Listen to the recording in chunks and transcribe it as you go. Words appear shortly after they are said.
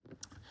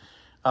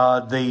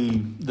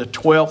the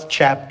 12th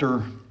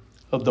chapter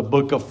of the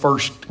book of 1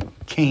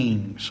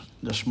 Kings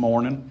this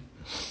morning.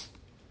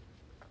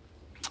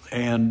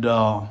 And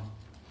I'm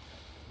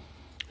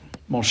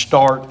going to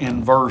start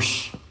in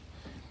verse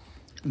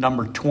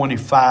number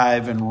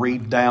 25 and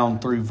read down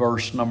through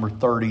verse number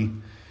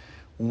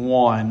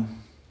 31.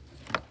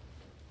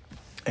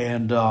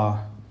 And I'm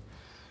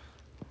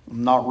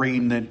not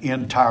reading the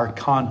entire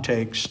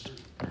context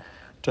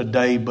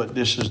today, but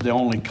this is the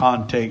only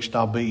context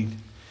I'll be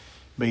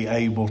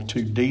able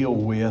to deal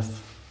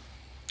with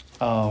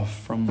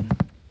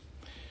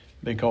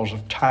because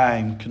of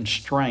time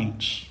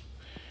constraints.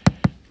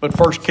 But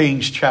 1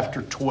 Kings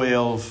chapter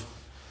 12,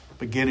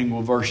 beginning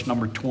with verse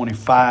number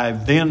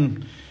 25.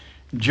 Then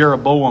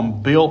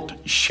Jeroboam built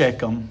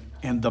Shechem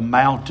in the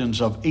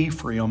mountains of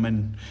Ephraim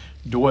and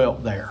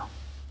dwelt there.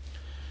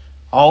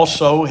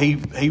 Also,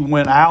 he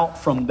went out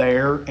from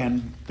there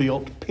and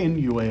built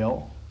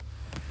Penuel.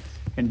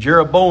 And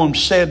Jeroboam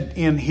said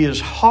in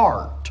his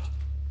heart,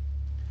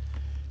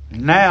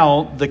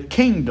 "Now the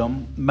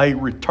kingdom may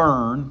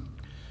return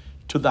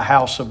to the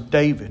house of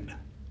David.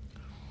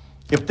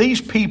 If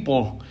these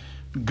people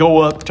go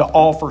up to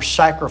offer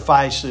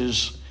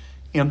sacrifices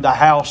in the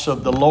house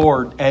of the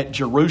Lord at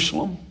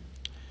Jerusalem,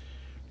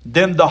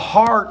 then the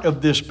heart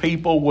of this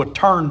people will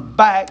turn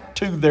back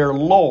to their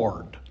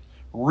Lord,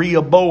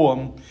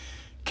 Jeroboam,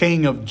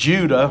 King of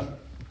Judah,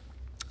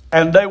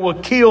 and they will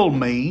kill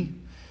me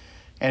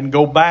and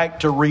go back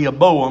to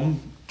Jeroboam,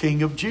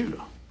 King of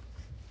Judah."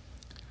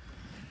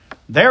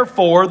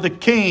 Therefore the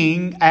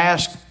king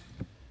asked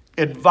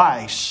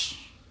advice.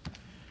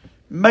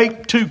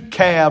 "Make 2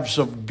 calves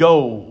of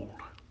gold,"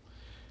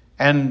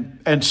 and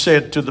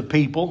said to the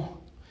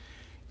people,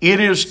 "It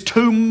is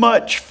too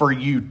much for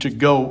you to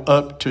go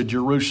up to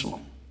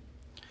Jerusalem.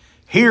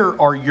 Here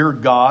are your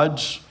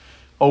gods,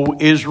 O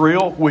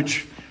Israel,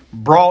 which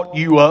brought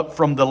you up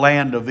from the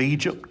land of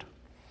Egypt."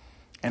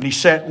 And he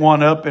set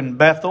one up in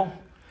Bethel,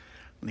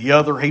 the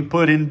other he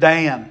put in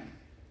Dan.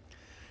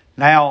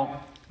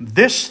 Now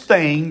this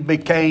thing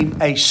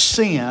became a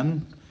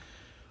sin,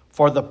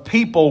 for the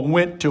people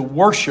went to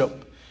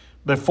worship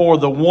before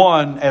the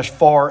one as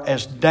far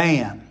as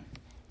Dan.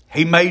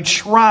 He made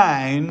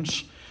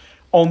shrines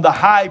on the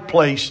high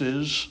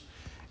places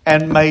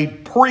and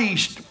made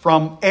priests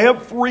from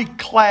every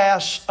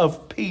class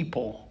of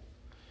people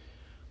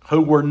who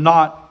were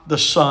not the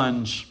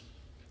sons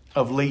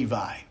of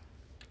Levi.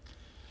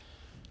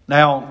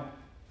 Now,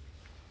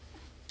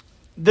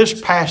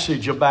 this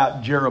passage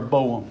about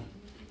Jeroboam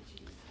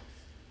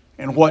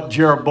and what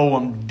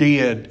Jeroboam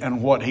did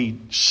and what he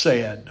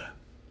said,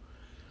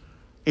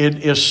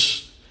 it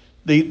is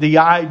the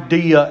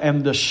idea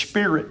and the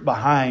spirit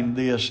behind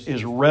this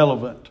is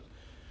relevant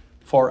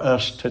for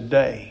us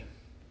today.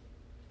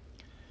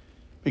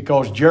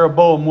 Because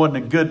Jeroboam wasn't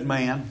a good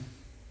man,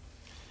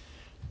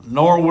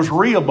 nor was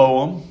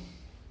Rehoboam.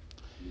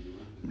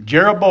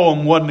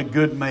 Jeroboam wasn't a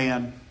good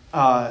man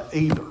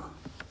either.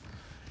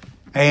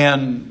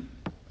 And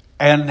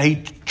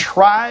he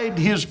tried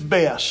his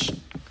best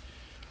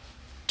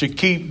to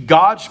keep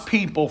God's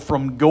people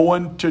from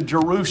going to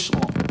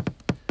Jerusalem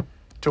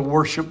to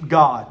worship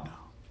God.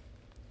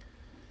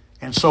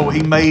 And so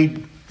he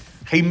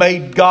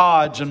made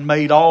gods and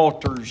made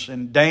altars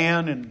in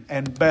Dan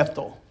and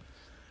Bethel.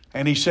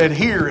 And he said,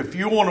 "Here, if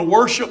you want to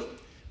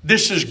worship,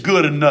 this is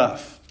good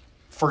enough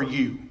for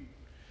you.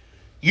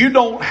 You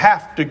don't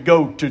have to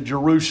go to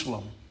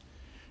Jerusalem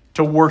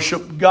to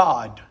worship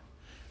God.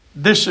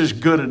 This is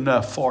good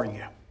enough for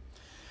you."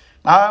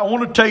 Now, I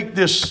want to take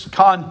this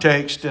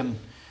context and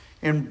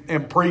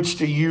preach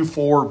to you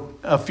for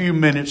a few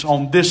minutes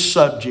on this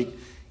subject.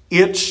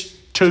 It's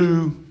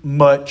too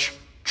much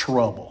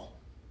trouble.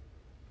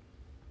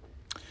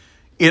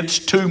 It's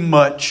too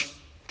much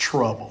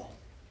trouble.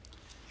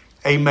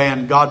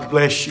 Amen. God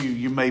bless you.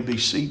 You may be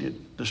seated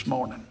this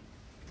morning.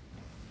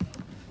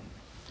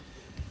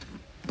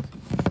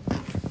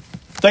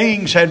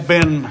 Things had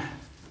been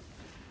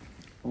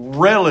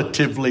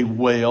relatively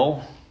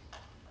well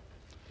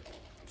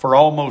for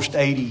almost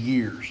 80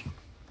 years.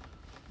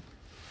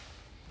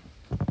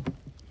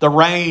 The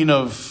reign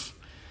of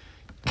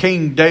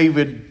King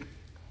David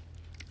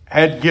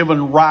had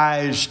given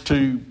rise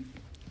to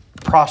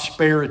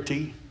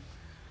prosperity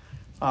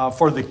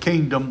for the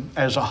kingdom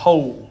as a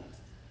whole.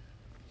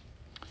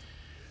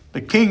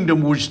 The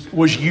kingdom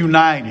was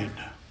united.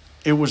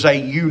 It was a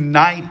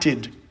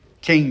united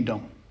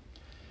kingdom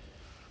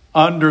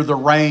under the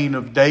reign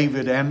of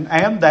David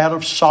and that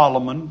of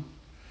Solomon,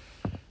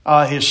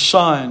 his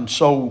son.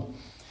 So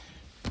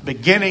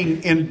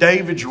beginning in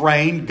David's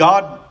reign,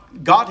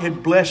 God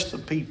had blessed the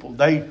people.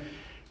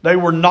 They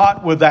were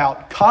not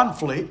without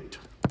conflict.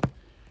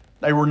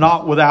 They were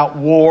not without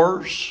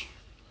wars.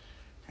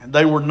 And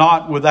they were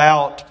not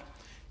without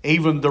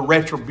even the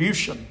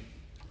retribution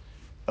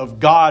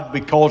of God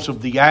because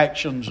of the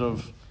actions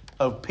of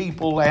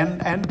people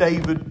and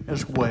David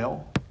as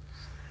well.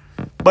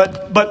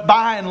 But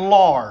by and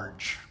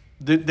large,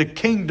 the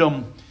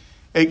kingdom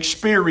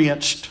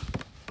experienced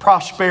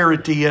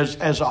prosperity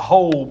as a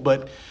whole.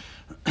 But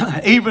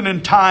even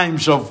in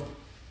times of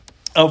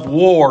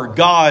war,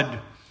 God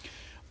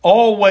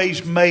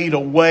always made a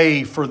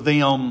way for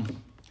them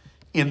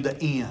in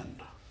the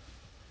end.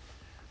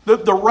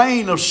 The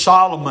reign of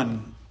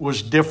Solomon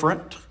was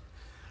different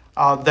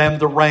than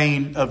the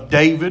reign of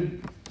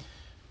David.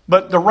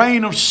 But the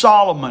reign of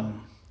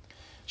Solomon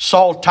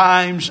saw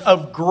times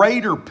of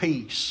greater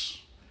peace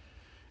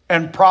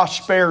and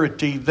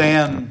prosperity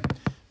than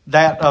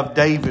that of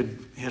David,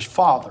 his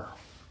father.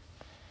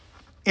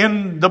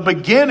 In the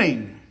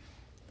beginning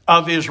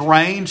of his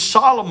reign,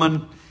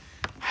 Solomon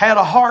had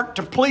a heart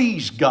to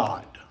please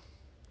God.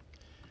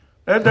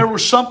 There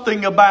was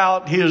something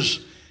about his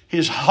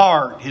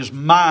heart, his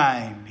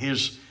mind,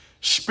 his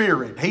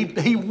spirit.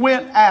 He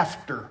went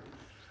after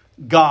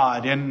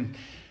God, and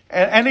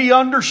he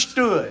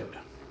understood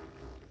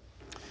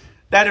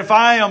that if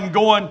I am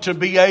going to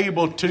be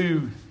able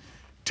to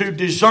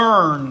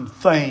discern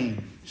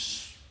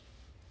things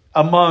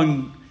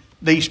among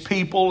these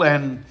people,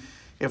 and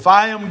if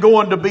I am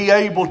going to be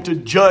able to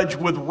judge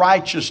with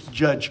righteous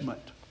judgment,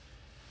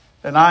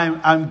 then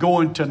I'm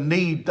going to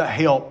need the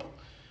help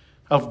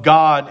of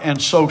God.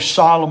 And so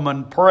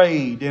Solomon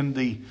prayed in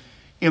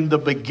the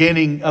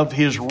beginning of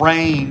his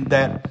reign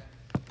that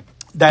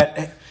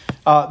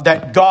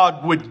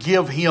God would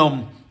give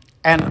him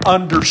an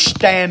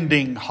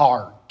understanding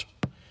heart.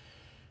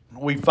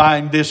 We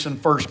find this in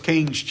 1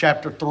 Kings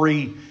chapter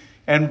 3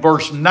 and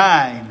verse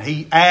 9.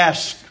 He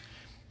asked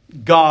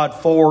God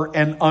for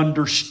an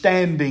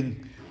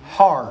understanding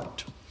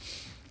heart.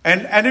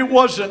 And it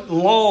wasn't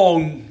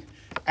long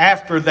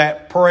after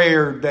that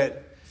prayer that,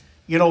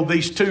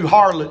 these two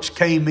harlots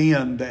came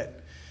in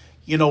that,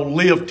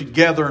 lived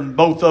together, and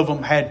both of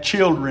them had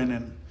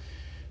children.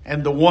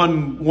 And the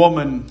one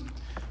woman,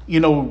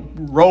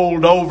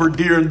 rolled over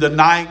during the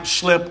night,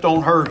 slept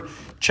on her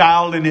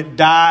child, and it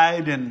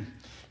died. And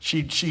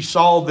she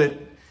saw that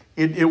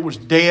it was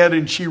dead,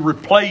 and she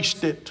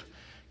replaced it,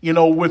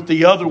 with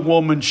the other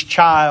woman's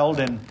child.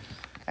 And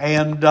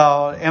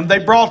they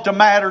brought the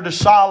matter to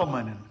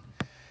Solomon.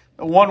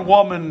 And one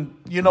woman,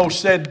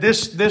 said,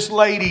 this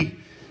lady,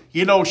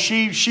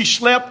 she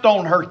slept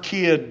on her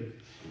kid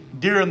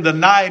during the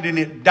night, and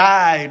it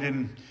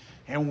died.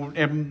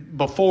 And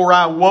before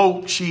I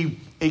woke, she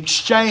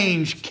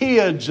exchanged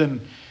kids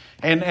and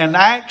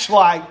acts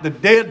like the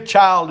dead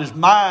child is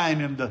mine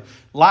and the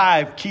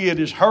live kid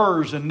is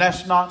hers, and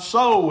that's not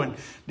so. And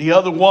the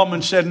other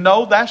woman said,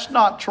 no, that's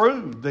not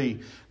true.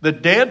 The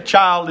dead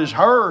child is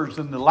hers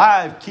and the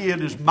live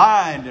kid is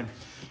mine.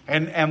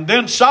 And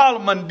then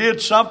Solomon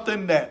did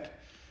something that,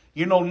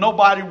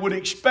 nobody would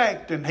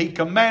expect. And he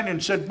commanded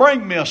and said,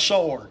 bring me a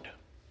sword.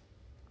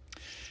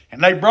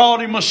 And they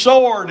brought him a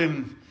sword,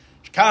 and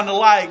it's kind of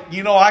like,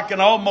 I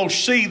can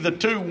almost see the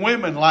two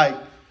women like,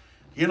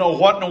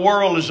 what in the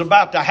world is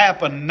about to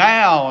happen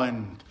now?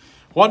 And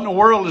what in the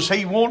world is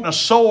he wanting a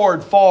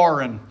sword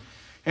for?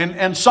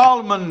 And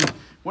Solomon,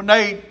 when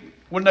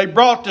they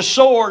brought the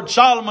sword,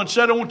 Solomon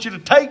said, I want you to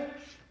take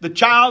the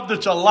child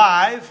that's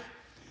alive,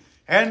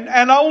 and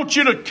I want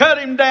you to cut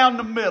him down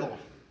the middle.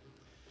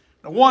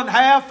 The one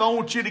half I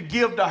want you to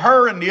give to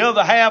her, and the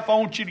other half I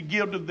want you to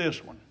give to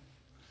this one.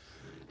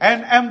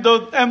 And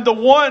the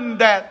one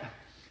that,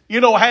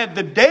 had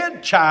the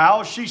dead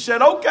child, she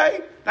said,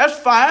 okay, that's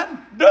fine,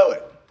 do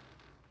it.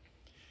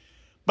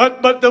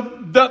 But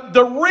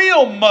the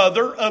real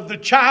mother of the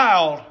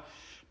child,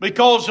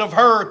 because of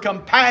her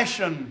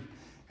compassion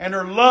and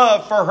her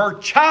love for her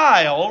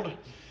child,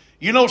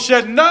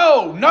 said,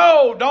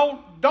 no,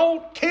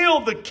 don't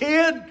kill the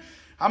kid.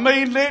 I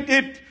mean,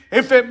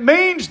 if it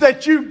means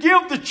that you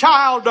give the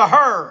child to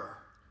her,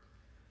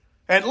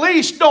 at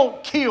least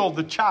don't kill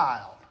the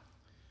child.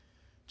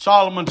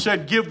 Solomon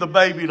said, give the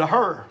baby to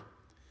her.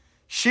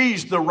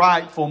 She's the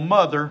rightful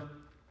mother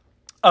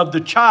of the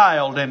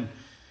child. And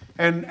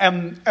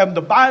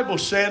the Bible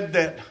said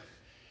that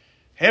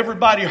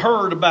everybody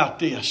heard about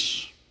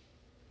this.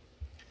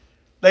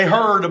 They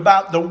heard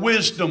about the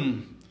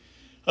wisdom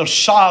of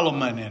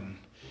Solomon,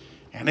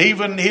 and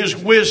even his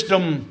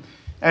wisdom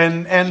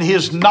and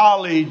his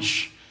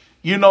knowledge,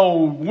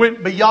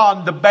 went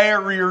beyond the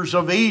barriers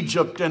of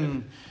Egypt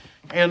and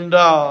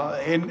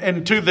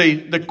to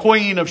the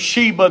Queen of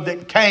Sheba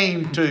that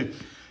came to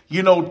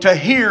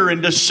hear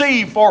and to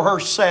see for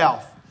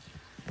herself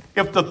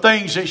if the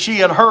things that she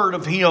had heard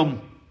of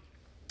him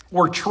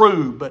were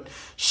true. But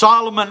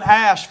Solomon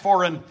asked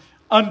for an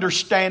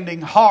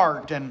understanding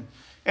heart, and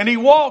he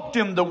walked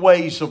in the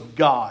ways of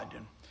God.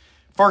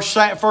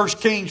 First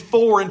Kings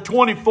 4 and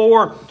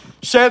 24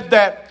 said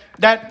that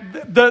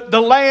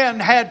the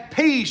land had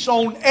peace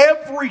on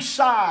every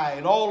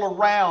side all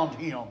around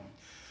him.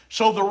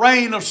 So the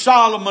reign of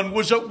Solomon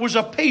was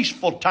a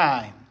peaceful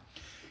time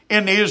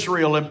in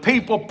Israel, and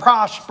people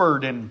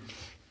prospered and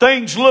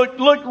things looked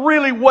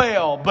really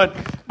well.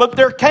 But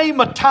there came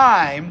a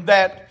time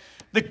that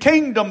the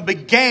kingdom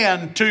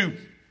began to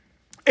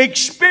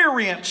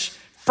experience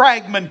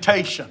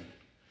fragmentation.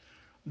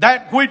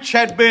 That which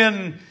had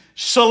been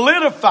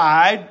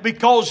solidified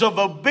because of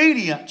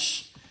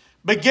obedience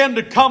began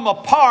to come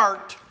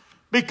apart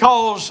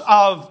because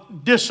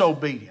of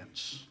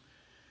disobedience.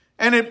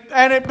 And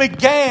it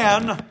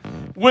began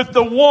with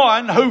the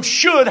one who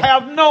should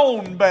have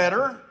known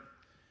better,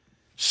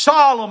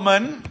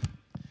 Solomon,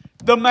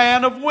 the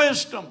man of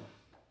wisdom.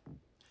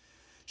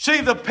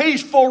 See, the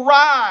peaceful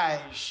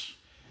rise,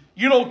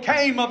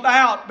 came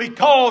about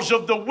because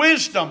of the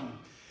wisdom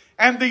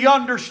and the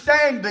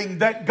understanding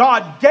that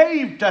God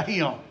gave to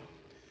him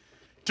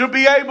to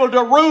be able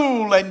to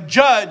rule and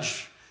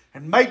judge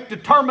and make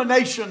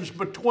determinations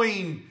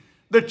between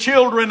the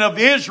children of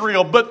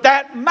Israel. But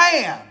that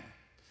man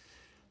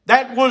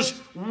that was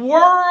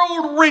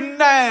world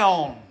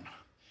renowned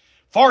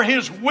for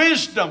his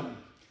wisdom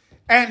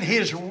and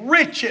his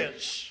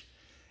riches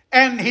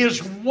and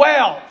his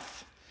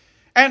wealth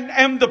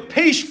and the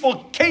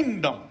peaceful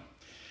kingdom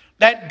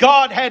that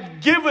God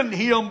had given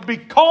him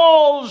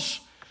because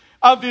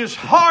of his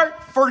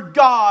heart for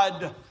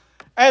God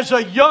as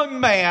a young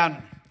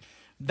man,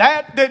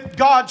 that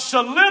God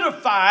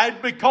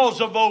solidified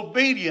because of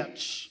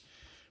obedience,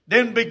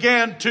 then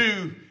began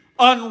to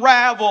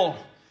unravel,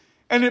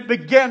 and it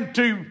began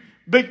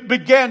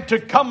to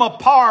come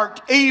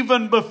apart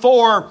even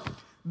before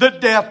the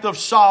death of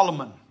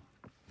Solomon.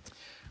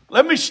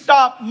 Let me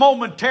stop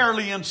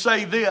momentarily and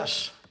say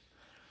this.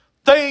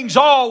 Things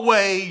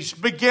always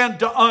begin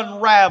to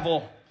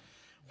unravel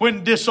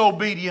when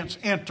disobedience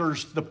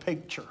enters the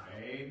picture.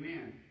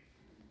 Amen.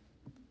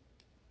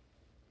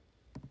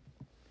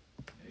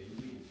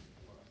 Amen.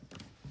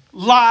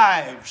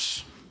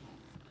 Lives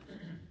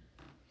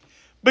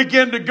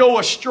begin to go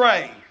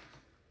astray.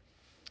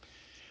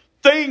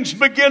 Things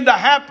begin to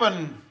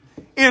happen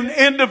in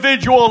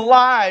individual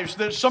lives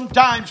that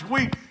sometimes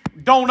we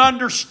don't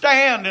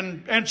understand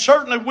and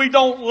certainly we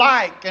don't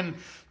like. And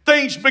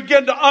things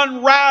begin to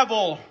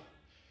unravel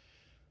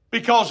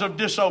because of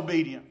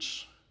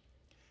disobedience.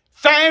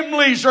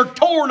 Families are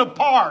torn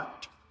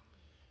apart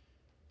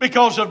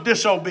because of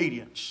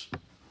disobedience.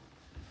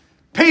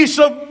 Peace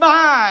of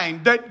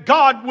mind that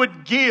God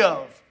would give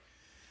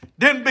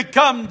then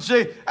becomes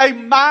a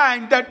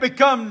mind that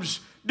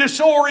becomes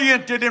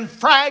disoriented and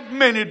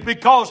fragmented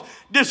because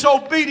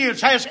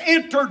disobedience has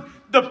entered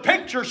the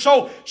picture.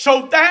 So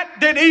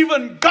that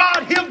even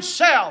God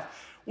himself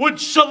would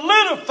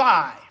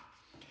solidify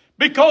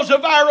because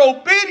of our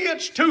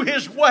obedience to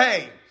his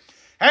way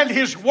and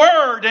his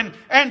word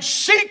and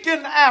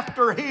seeking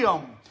after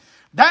him.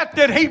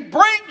 That he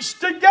brings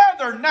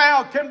together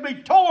now can be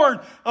torn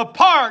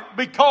apart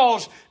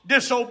because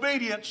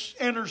disobedience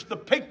enters the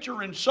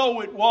picture, and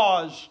so it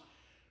was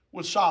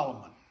with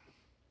Solomon.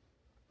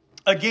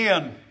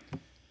 Again,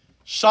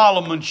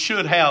 Solomon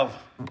should have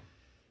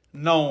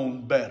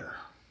known better.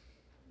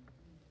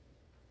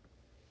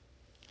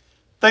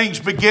 Things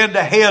begin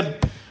to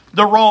head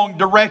the wrong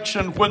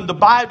direction when the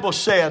Bible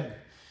said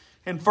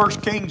in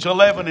 1 Kings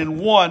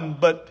 11:1,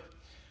 but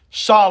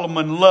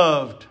Solomon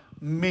loved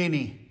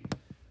many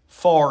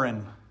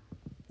foreign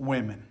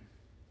women.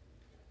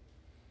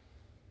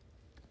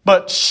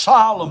 But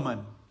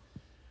Solomon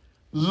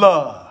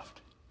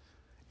loved.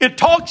 It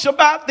talks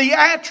about the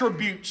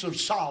attributes of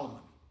Solomon.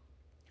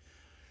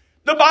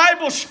 The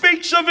Bible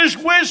speaks of his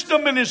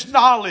wisdom and his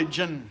knowledge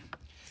and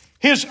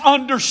his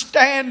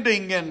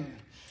understanding and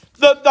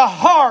the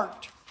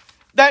heart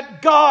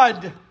that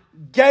God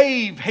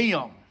gave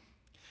him.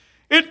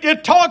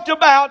 It talked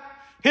about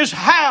his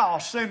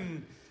house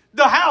and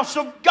the house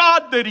of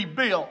God that he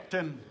built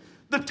and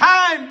the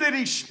time that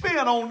he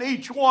spent on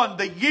each one,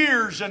 the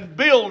years and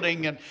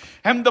building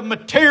and the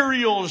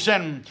materials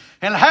and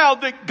how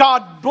that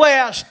God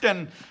blessed.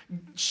 And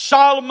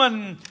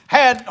Solomon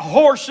had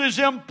horses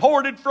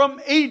imported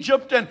from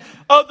Egypt and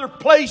other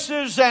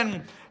places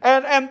and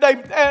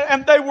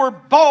they were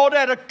bought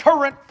at a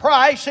current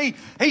price. He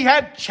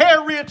had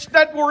chariots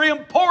that were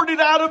imported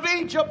out of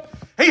Egypt.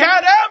 He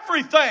had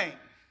everything.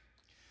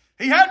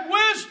 He had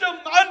wisdom,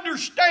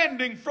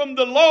 understanding from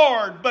the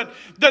Lord. But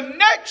the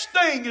next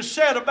thing is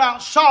said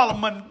about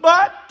Solomon.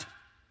 But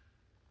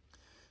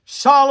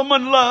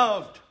Solomon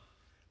loved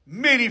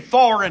many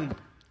foreign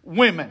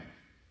women.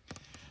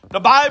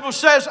 The Bible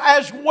says,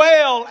 as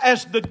well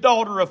as the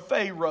daughter of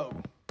Pharaoh,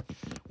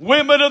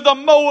 women of the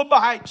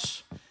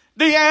Moabites,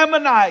 the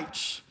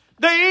Ammonites,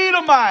 the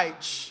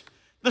Edomites,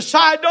 the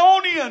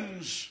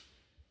Sidonians,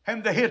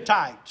 and the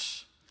Hittites.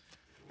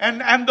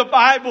 And the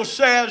Bible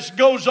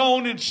goes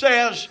on and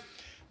says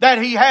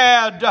that he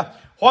had,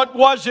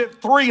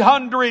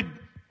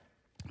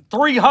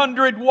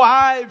 300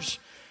 wives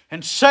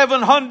and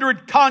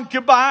 700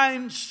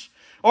 concubines,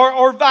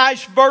 or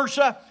vice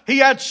versa. He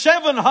had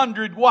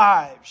 700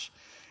 wives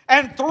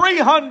and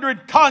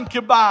 300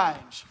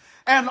 concubines.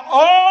 And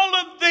all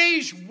of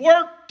these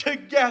worked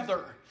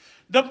together,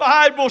 the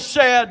Bible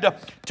said,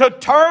 to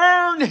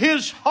turn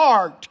his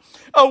heart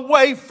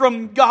away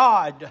from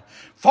God.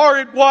 For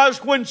it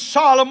was when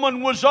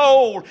Solomon was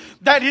old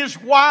that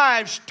his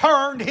wives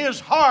turned his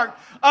heart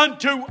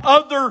unto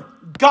other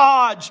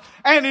gods,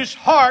 and his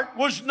heart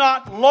was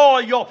not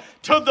loyal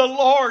to the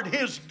Lord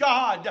his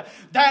God.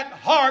 That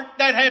heart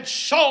that had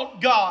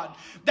sought God,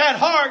 that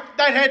heart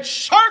that had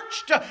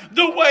searched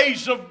the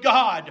ways of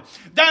God,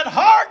 that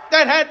heart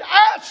that had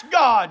asked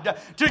God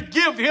to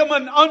give him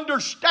an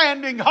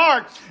understanding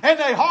heart and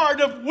a heart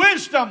of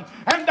wisdom,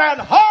 and that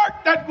heart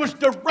that was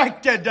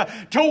directed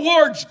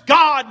towards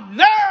God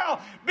now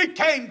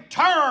became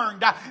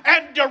turned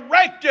and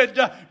directed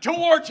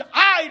towards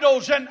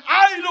idols and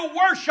idol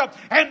worship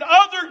and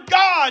other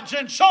gods.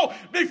 And so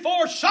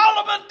before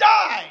Solomon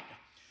died,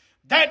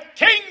 that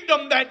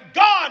kingdom that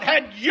God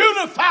had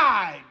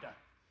unified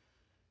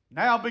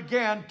now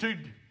began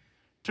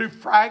to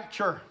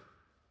fracture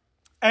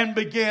and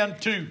began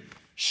to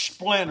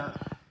splinter.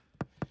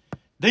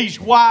 These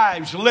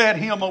wives led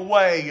him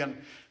away,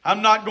 and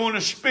I'm not going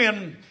to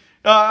spend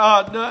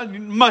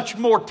much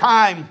more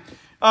time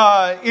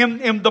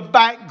in the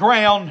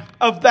background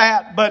of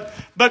that,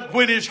 but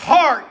when his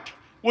heart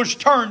was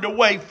turned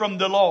away from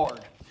the Lord,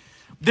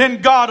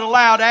 then God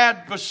allowed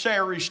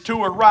adversaries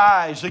to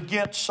arise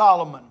against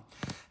Solomon.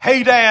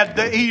 Hadad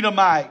the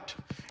Edomite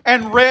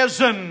and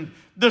Rezin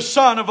the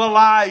son of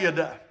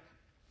Eliada.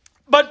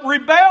 But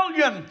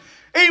rebellion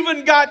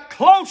even got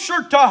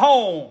closer to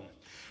home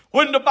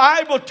when the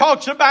Bible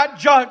talks about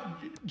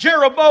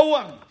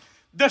Jeroboam,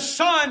 the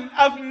son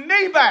of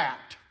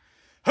Nebat,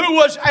 who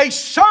was a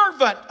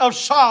servant of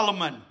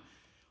Solomon,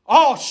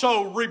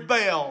 also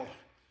rebelled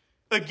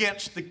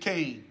against the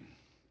king.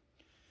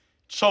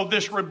 So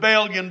this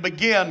rebellion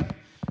began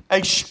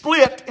a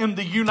split in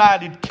the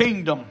United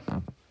Kingdom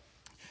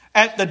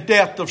at the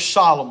death of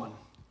Solomon.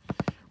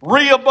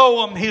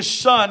 Rehoboam, his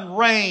son,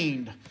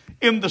 reigned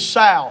in the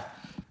south,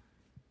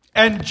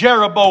 and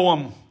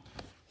Jeroboam,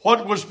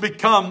 what was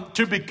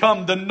to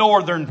become the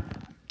northern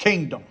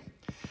kingdom.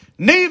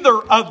 Neither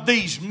of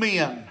these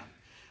men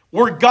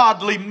were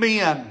godly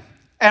men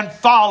and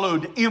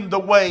followed in the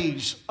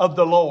ways of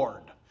the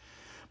Lord.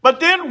 But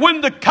then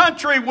when the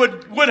country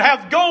would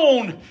have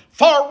gone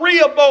for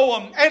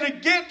Rehoboam and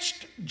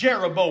against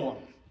Jeroboam,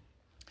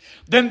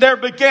 then there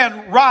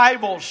began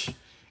rivals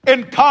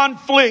and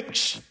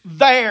conflicts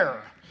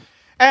there.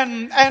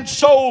 And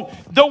so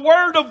the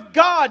word of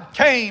God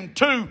came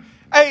to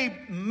a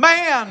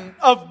man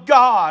of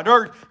God,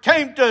 or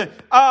came to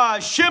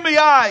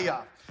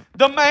Shemaiah,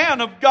 the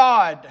man of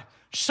God,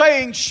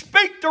 saying,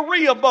 "Speak to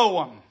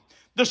Rehoboam,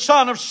 the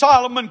son of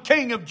Solomon,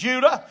 king of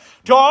Judah,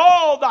 to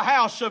all the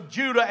house of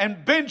Judah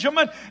and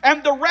Benjamin,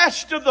 and the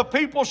rest of the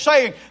people,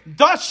 saying,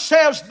 Thus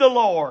says the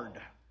Lord,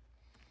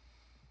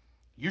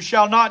 you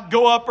shall not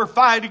go up or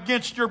fight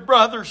against your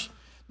brothers,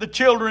 the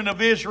children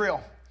of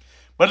Israel.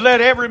 But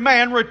let every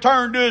man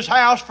return to his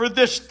house, for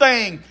this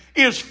thing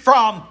is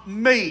from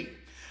me."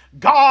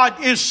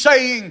 God is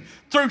saying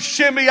through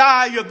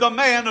Shemaiah, the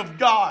man of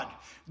God,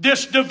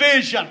 this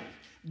division,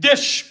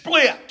 this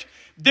split,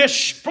 this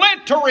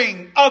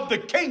splintering of the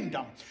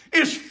kingdom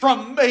is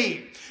from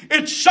me.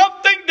 It's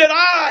something that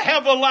I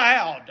have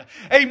allowed.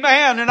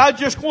 Amen. And I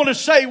just want to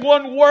say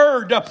one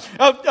word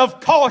of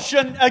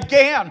caution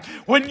again.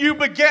 When you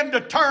begin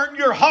to turn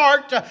your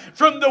heart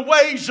from the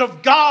ways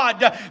of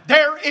God,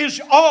 there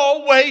is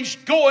always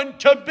going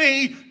to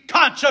be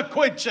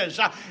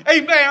consequences.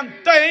 Amen.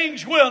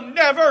 Things will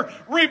never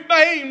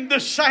remain the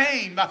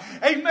same.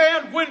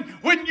 Amen.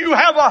 When you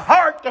have a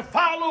heart to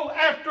follow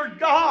after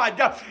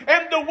God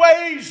and the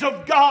ways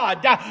of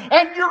God,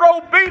 and you're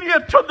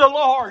obedient to the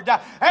Lord,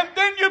 and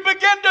then you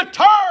begin to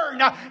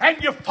turn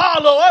and you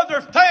follow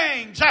other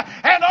things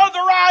and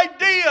other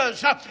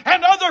ideas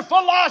and other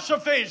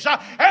philosophies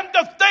and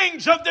the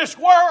things of this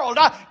world,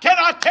 can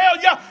I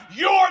tell you,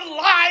 your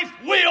life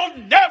will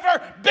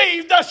never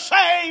be the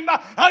same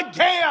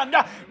again.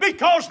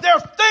 Because there are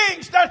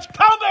things that's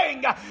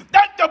coming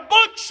that the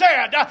book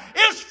said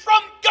is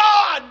from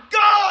God.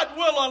 God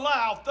will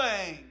allow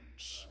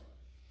things.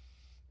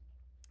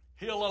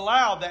 He'll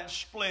allow that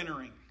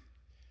splintering,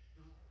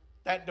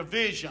 that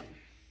division,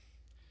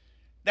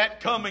 that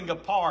coming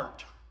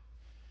apart.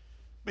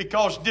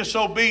 Because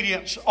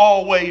disobedience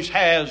always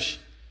has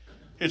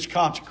its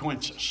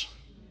consequences.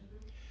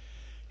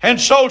 And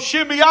so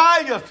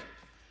Shemaiah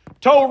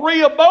told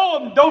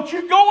Rehoboam, don't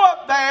you go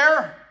up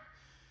there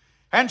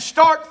and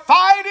start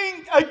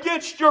fighting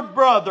against your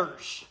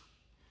brothers.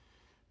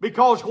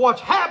 Because what's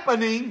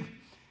happening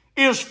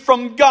is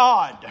from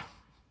God.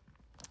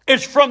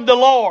 It's from the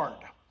Lord.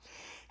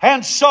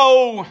 And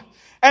so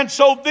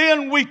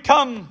then we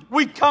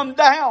come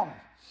down.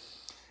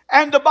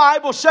 And the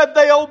Bible said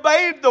they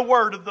obeyed the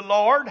word of the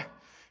Lord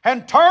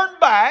and turned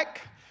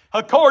back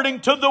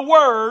according to the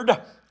word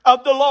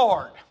of the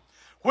Lord.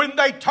 When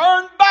they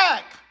turned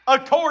back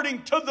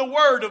according to the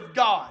word of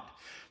God,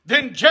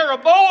 then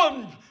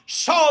Jeroboam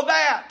saw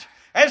that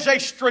as a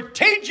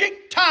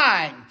strategic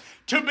time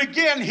to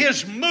begin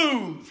his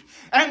move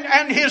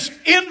and his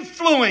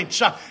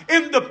influence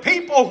in the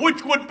people,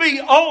 which would be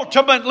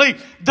ultimately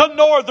the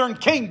northern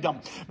kingdom.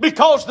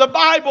 Because the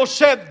Bible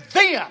said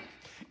then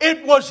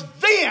It was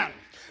then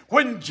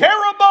when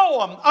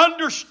Jeroboam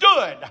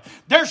understood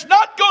there's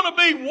not going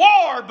to be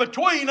war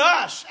between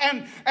us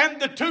and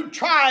the two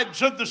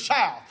tribes of the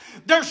south.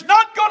 There's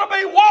not going to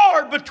be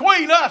war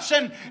between us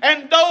and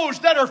those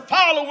that are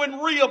following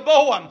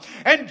Rehoboam.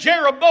 And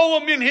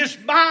Jeroboam, in his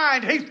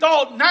mind, he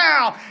thought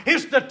now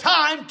is the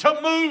time to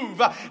move.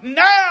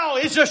 Now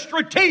is a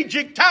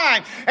strategic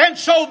time. And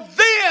so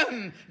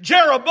then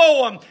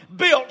Jeroboam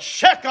built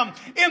Shechem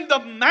in the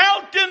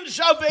mountains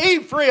of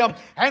Ephraim,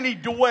 and he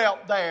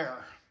dwelt there.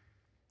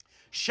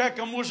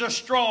 Shechem was a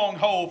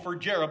stronghold for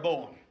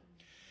Jeroboam.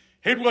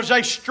 It was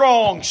a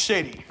strong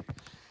city,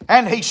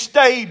 and he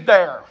stayed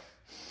there.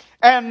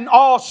 And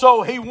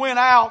also he went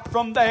out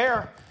from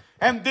there,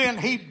 and then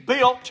he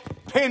built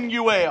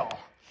Penuel.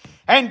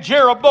 And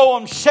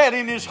Jeroboam said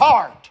in his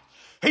heart,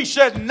 he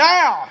said,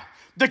 now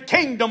the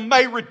kingdom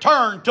may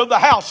return to the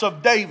house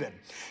of David.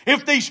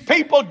 If these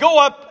people go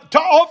up to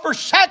offer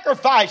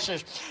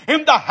sacrifices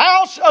in the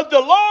house of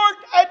the Lord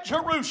at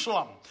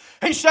Jerusalem,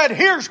 he said,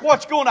 here's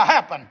what's going to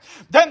happen.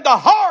 Then the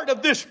heart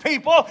of this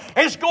people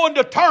is going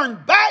to turn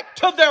back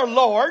to their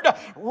Lord,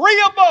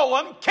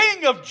 Rehoboam,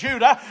 king of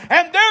Judah,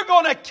 and they're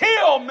going to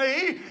kill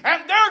me,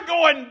 and they're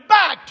going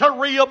back to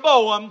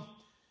Rehoboam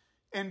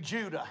in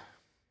Judah.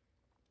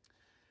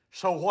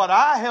 So what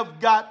I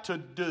have got to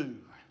do,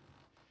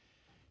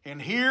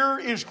 and here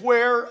is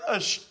where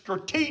a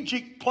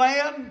strategic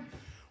plan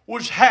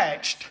was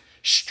hatched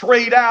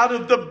straight out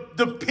of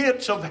the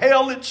pits of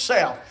hell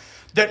itself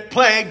that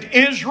plagued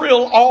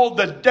Israel all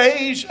the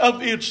days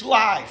of its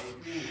life.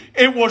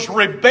 It was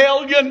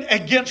rebellion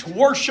against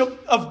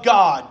worship of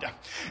God.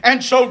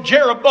 And so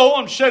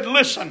Jeroboam said,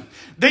 listen,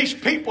 these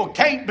people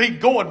can't be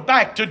going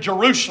back to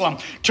Jerusalem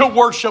to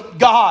worship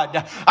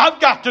God. I've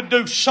got to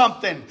do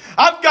something.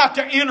 I've got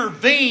to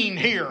intervene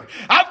here.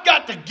 I've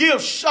got to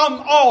give some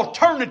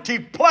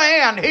alternative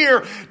plan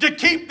here to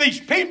keep these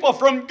people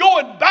from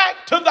going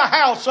back to the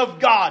house of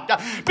God.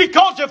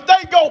 Because if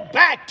they go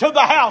back to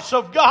the house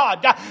of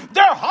God,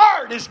 their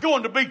heart is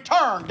going to be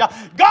turned.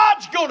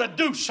 God's going to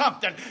do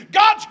something.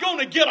 God's going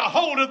to get a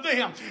hold of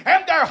them.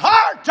 And their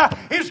heart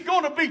is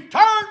going to be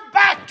turned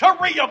back to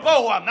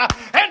Rehoboam.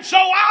 And so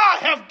I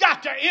have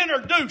got to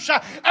introduce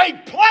a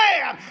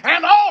plan,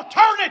 an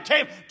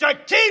alternative to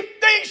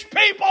keep these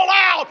people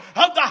out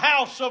of the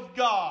house of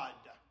God.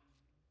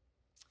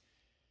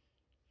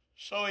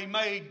 So he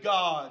made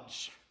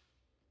gods.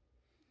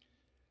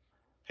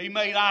 He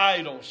made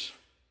idols.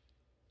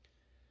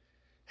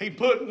 He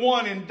put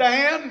one in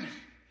Dan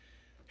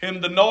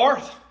in the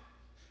north,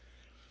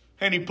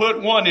 and he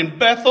put one in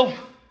Bethel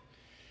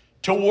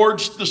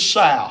towards the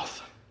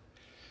south.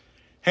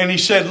 And he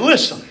said,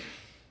 listen,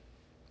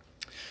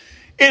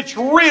 it's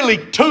really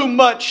too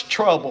much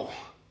trouble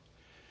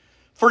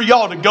for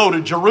y'all to go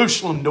to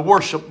Jerusalem to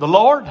worship the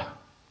Lord.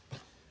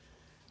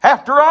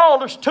 After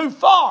all, it's too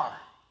far.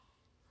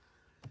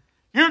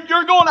 You're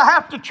going to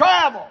have to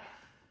travel.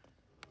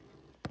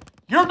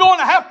 You're going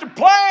to have to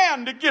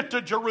plan to get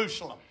to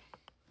Jerusalem.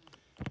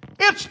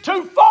 It's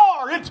too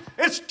far.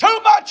 It's too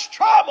much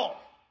trouble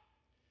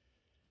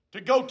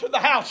to go to the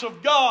house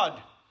of God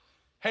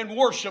and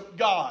worship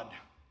God.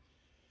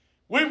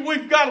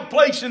 We've got a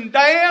place in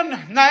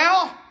Dan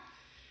now,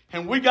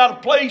 and we got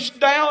a place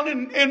down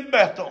in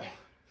Bethel.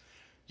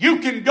 You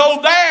can go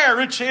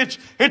there.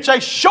 It's a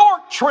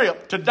short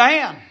trip to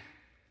Dan.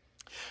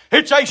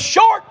 It's a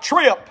short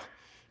trip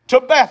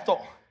to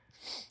Bethel.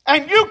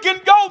 And you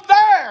can go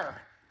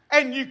there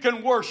and you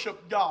can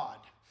worship God.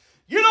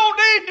 You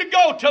don't need to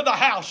go to the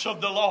house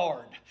of the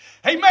Lord.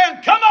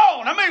 Amen. Come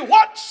on. I mean,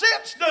 what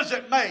sense does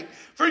it make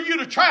for you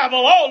to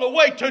travel all the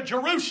way to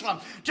Jerusalem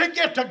to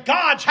get to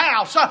God's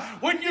house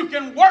when you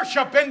can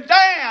worship in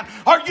Dan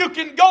or you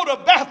can go to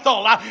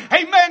Bethel?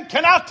 Amen.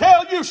 Can I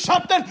tell you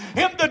something?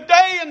 In the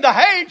day and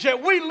the age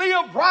that we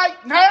live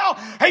right now,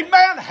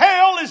 amen,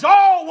 hell is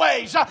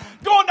always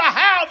going to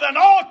have an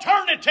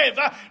alternative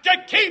to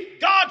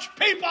keep God's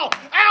people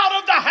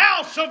out of the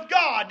house of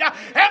God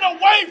and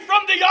away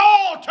from the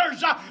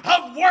altars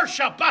of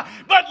worship.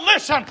 But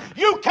listen,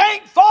 you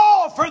can't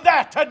fall for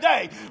that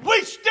today.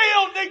 We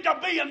still need to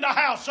be in the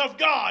house of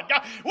God.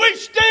 We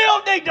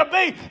still need to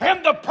be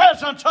in the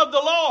presence of the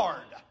Lord.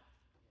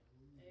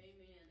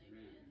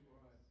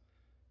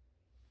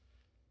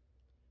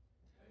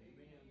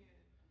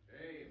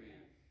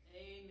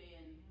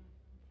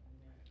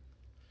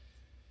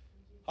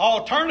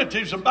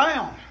 Alternatives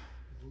abound.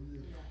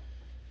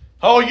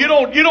 Oh, you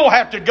don't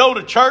have to go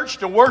to church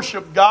to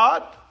worship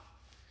God.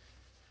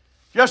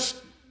 Just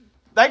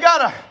they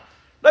got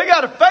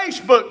a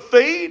Facebook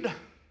feed.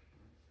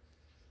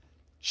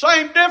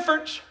 Same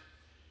difference.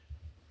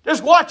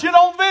 Just watch it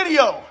on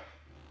video.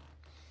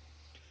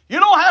 You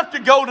don't have to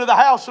go to the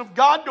house of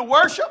God to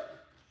worship.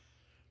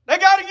 They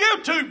got a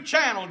YouTube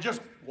channel.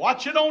 Just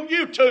watch it on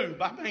YouTube.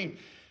 I mean,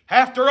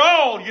 after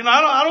all,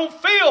 I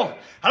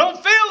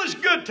don't feel as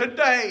good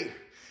today.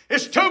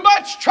 It's too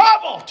much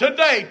trouble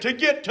today to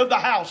get to the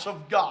house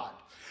of God.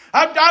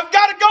 I've got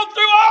to go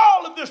through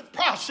all of this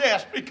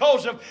process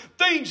because of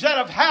things that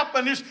have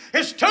happened.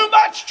 It's too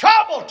much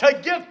trouble to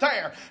get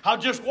there. I'll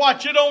just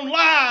watch it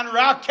online, or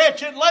I'll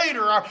catch it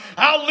later, or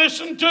I'll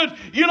listen to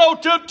the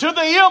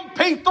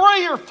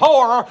MP3 or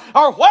 4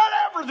 or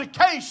whatever the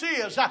case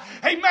is.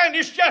 Amen.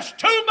 It's just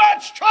too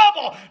much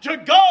trouble to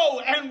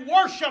go and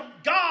worship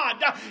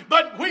God.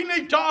 But we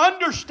need to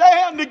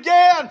understand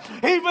again,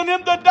 even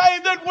in the day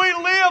that we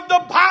live,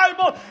 the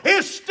Bible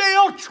is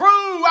still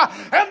true.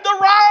 And the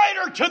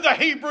writer to the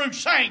Hebrew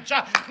saints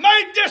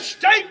made this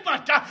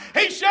statement.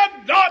 He said,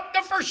 not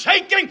the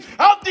forsaking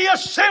of the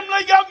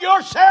assembling of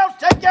yourselves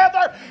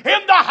together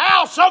in the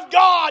house of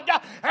God,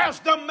 as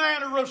the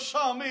manner of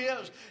some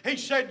is. He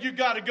said, you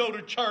got to go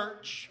to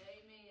church.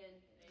 Amen.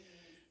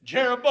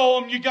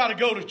 Jeroboam, you got to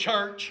go to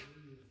church.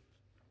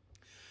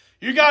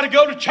 You got to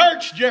go to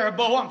church,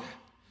 Jeroboam.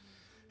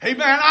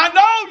 Amen. I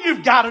know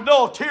you've got an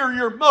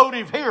ulterior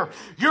motive here.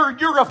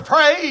 You're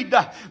afraid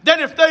that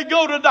if they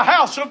go to the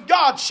house of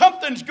God,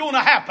 something's going to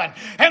happen.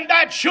 And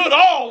that should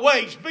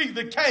always be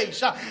the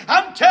case.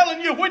 I'm telling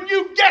you, when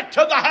you get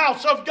to the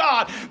house of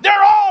God, there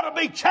ought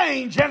to be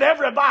change in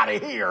everybody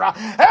here.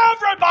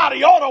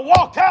 Everybody ought to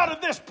walk out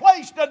of this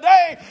place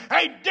today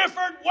a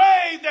different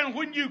way than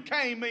when you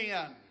came in.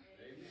 Amen.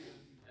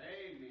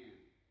 Amen.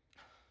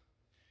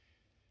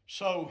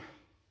 So,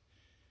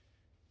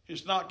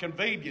 it's not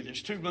convenient.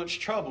 It's too much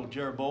trouble,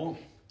 Jeroboam,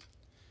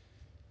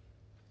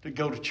 to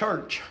go to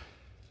church.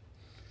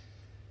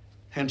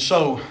 And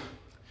so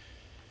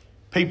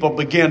people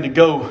began to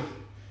go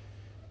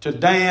to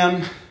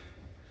Dan,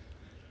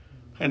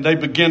 and they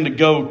began to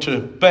go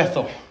to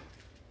Bethel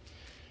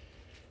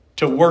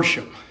to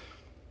worship.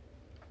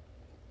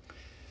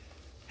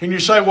 And you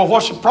say, well,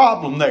 what's the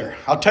problem there?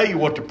 I'll tell you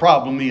what the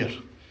problem is.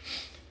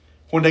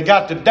 When they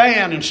got to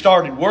Dan and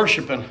started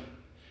worshiping,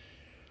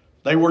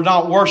 they were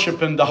not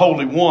worshiping the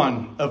Holy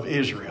One of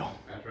Israel.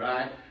 That's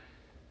right.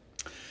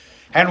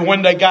 And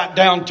when they got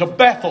down to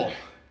Bethel,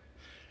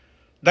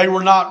 they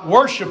were not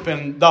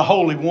worshiping the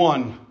Holy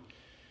One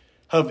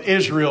of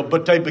Israel,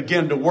 but they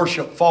began to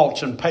worship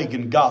false and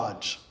pagan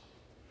gods.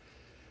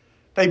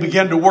 They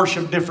began to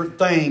worship different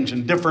things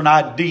and different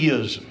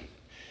ideas and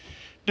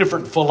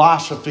different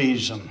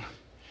philosophies. And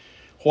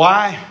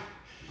why?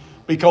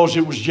 Because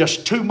it was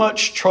just too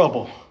much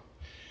trouble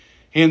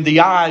in the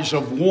eyes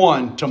of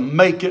one to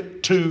make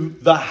it to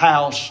the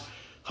house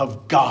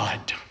of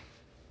God.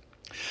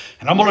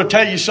 And I'm going to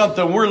tell you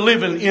something. We're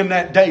living in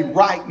that day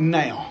right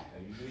now.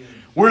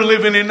 We're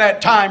living in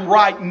that time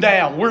right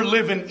now. We're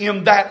living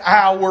in that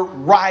hour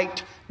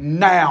right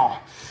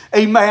now.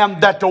 Amen.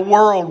 That the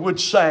world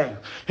would say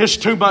it's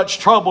too much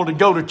trouble to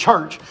go to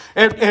church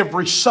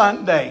every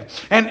Sunday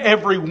and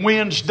every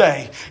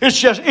Wednesday. It's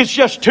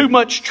just too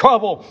much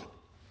trouble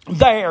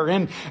there.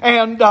 And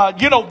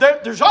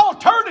there's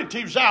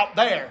alternatives out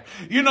there.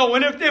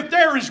 And if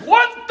there is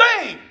one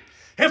thing,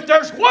 if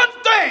there's one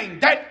thing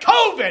that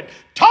COVID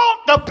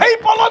taught the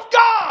people of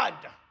God,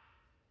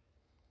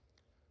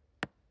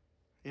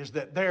 is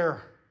that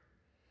there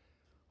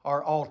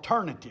are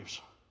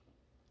alternatives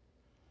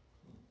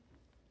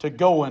to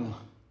going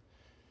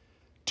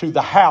to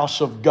the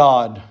house of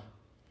God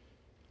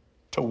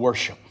to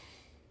worship.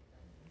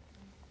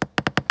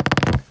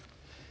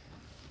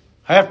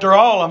 After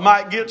all, I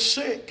might get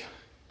sick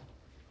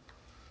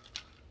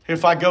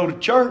if I go to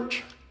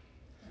church.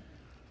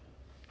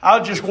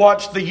 I'll just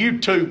watch the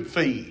YouTube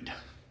feed.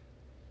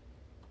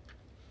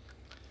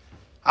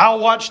 I'll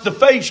watch the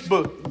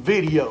Facebook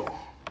video.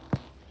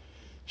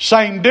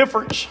 Same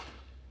difference.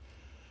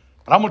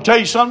 But I'm going to tell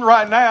you something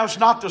right now, it's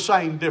not the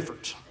same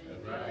difference.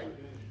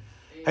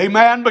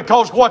 Amen.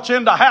 Because what's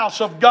in the house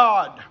of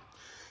God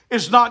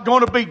is not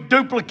going to be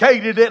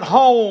duplicated at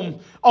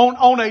home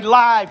on a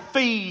live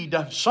feed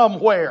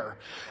somewhere.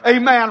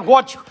 Amen.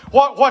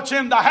 What's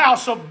in the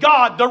house of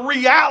God, the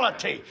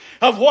reality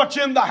of what's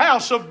in the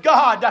house of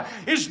God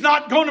is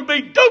not going to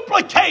be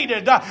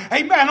duplicated,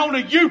 amen, on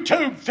a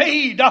YouTube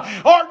feed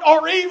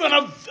or even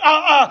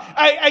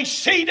a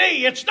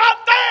CD. It's not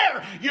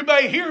there. You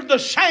may hear the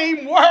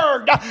same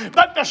word,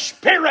 but the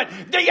spirit,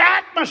 the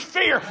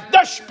atmosphere,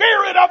 the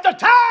spirit of the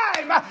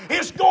time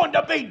is going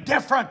to be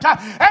different.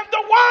 And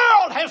the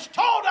world has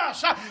told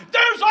us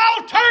there's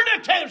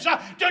alternatives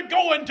to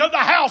going to the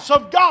house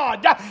of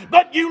God.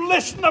 But you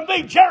listen to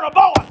me,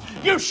 Jeroboam,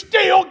 you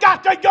still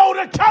got to go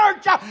to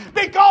church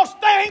because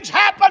things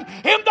happen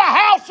in the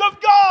house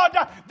of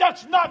God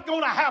that's not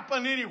going to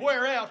happen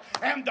anywhere else.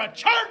 And the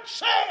church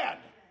said,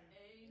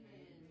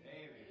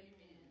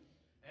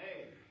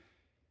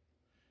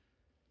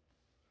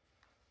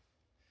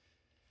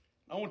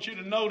 I want you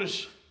to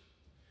notice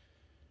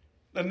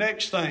the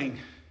next thing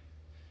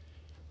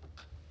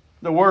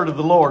the word of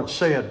the Lord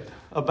said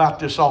about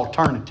this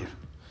alternative.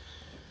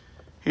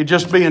 It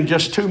just being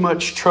just too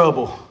much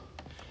trouble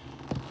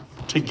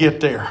to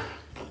get there.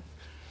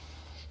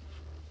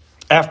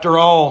 After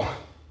all,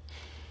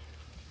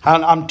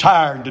 I'm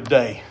tired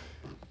today.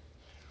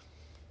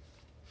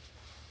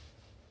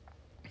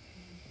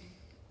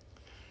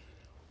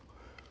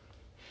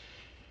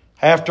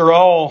 After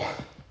all,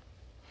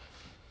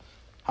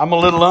 I'm a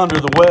little under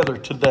the weather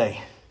today.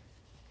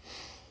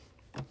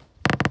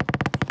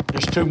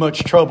 There's too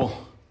much trouble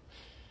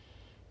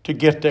to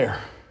get there.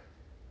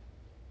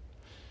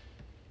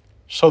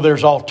 So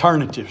there's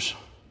alternatives.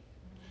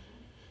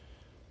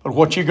 But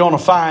what you're going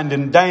to find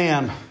in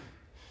Dan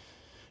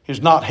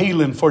is not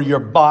healing for your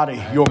body,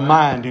 your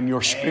mind, and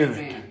your spirit.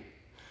 Amen.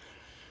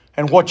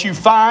 And what you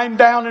find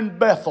down in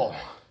Bethel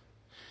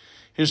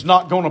is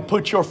not going to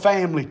put your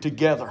family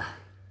together.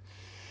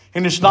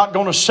 And it's not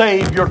going to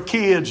save your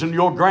kids and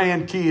your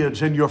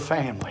grandkids and your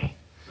family.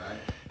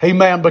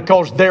 Amen.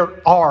 Because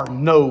there are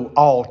no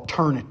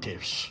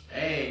alternatives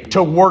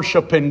to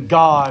worshiping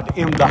God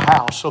in the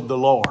house of the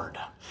Lord.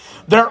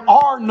 There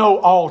are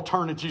no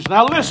alternatives.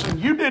 Now listen,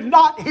 you did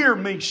not hear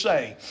me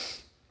say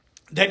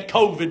that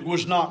COVID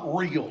was not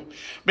real,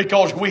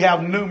 because we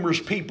have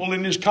numerous people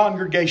in this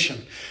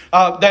congregation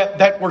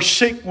that were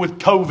sick with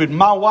COVID.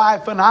 My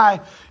wife and I,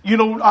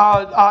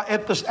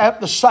 at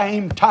the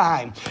same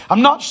time.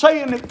 I'm not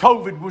saying that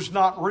COVID was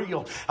not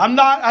real.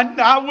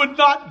 I would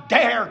not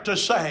dare to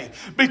say,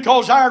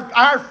 because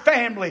our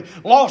family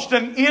lost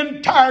an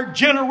entire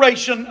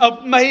generation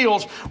of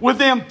males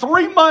within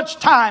 3 months'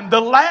 time.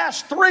 The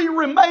last 3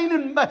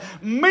 remaining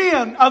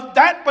men of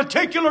that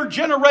particular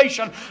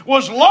generation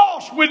was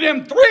lost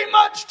within 3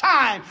 months'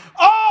 time,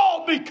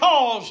 all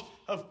because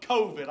of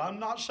COVID. I'm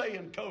not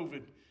saying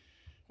COVID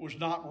was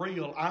not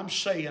real. I'm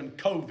saying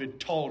COVID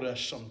taught us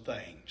some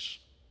things.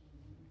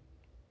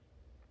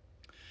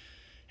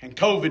 And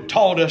COVID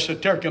taught us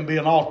that there can be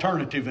an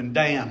alternative in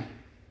Dan.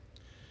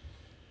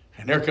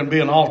 And there can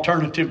be an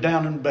alternative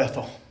down in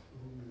Bethel.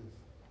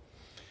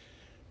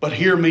 But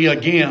hear me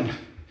again.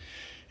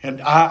 And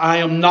I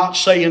am not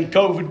saying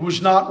COVID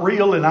was not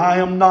real. And I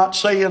am not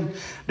saying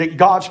that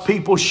God's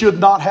people should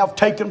not have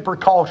taken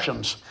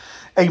precautions.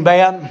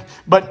 Amen.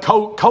 But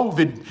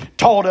COVID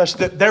taught us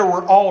that there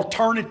were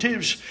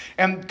alternatives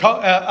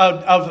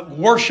of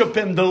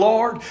worshiping the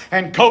Lord.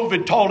 And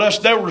COVID taught us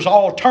there was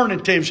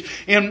alternatives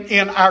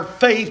in our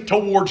faith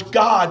towards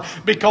God,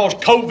 because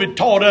COVID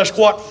taught us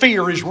what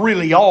fear is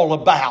really all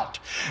about.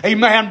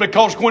 Amen.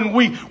 Because when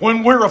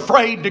we're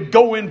afraid to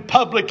go in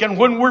public, and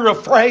when we're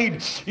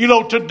afraid,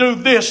 to do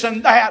this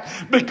and that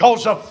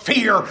because of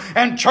fear,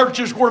 and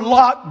churches were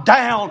locked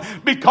down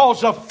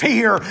because of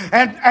fear,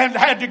 and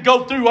had to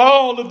go through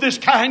all of this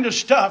kind of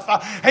stuff.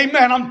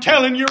 Amen. I'm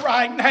telling you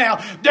right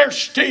now, there's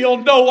still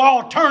no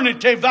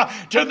alternative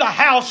to the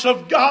house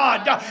of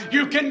God.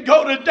 You can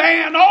go to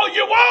Dan all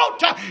you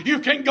want. You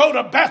can go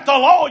to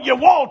Bethel all you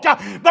want.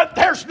 But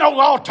there's no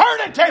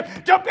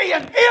alternative to being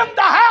in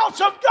the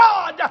house of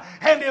God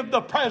and in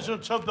the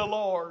presence of the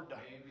Lord.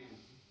 Amen.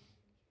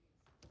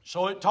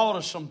 So it taught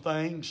us some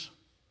things.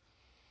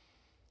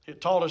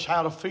 It taught us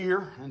how to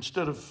fear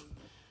instead of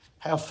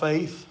have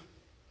faith.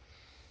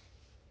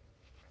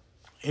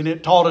 And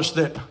it taught us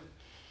that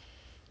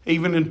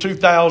even in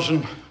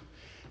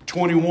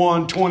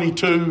 2021,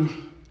 22,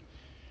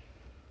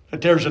 that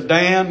there's a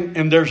Dan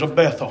and there's a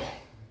Bethel.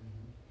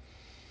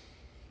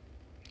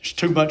 It's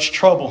too much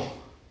trouble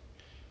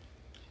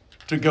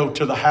to go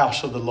to the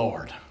house of the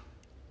Lord.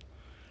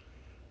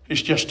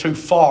 It's just too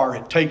far.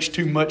 It takes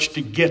too much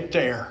to get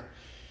there.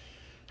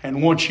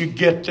 And once you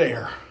get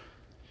there,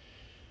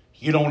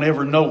 you don't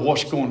ever know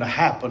what's going to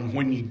happen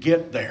when you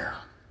get there.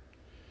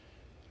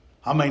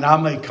 I mean, I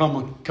may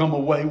come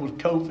away with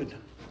COVID.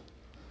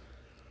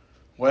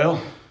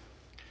 Well,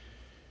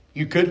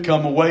 you could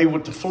come away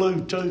with the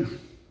flu too.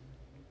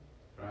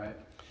 Right.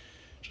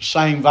 It's the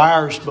same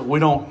virus, but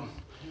we don't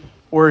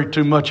worry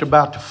too much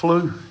about the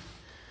flu.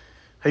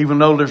 Even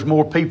though there's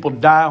more people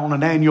die on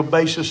an annual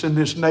basis in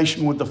this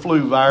nation with the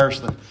flu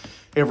virus than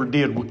ever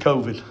did with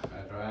COVID.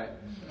 That's right.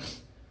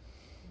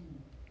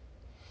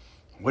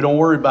 We don't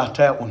worry about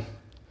that one.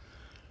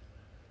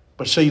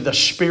 But see, the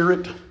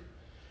spirit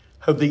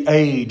of the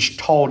age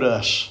taught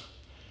us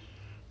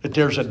that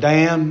there's a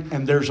Dan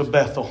and there's a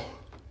Bethel.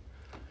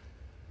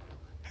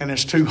 And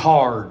it's too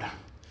hard.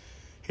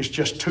 It's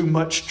just too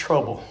much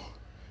trouble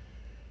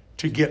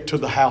to get to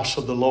the house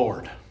of the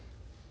Lord.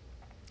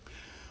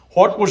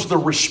 What was the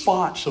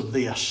response of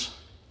this?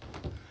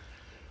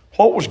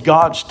 What was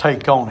God's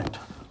take on it?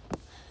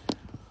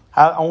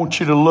 I want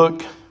you to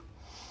look.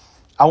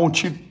 I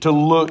want you to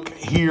look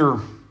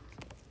here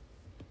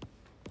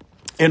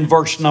in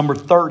verse number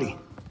 30. I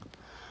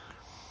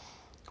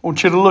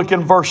want you to look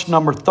in verse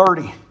number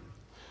 30.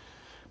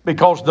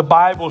 Because the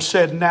Bible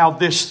said, now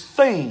this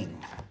thing.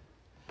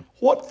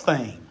 What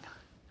thing?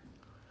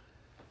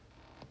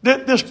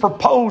 This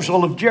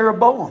proposal of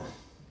Jeroboam.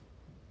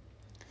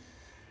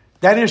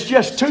 That is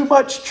just too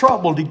much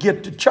trouble to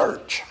get to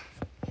church.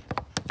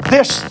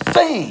 This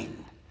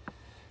thing.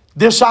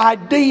 This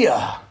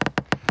idea.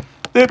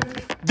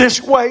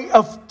 This way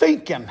of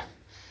thinking.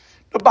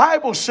 The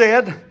Bible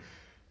said,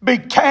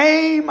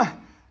 became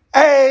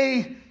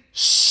a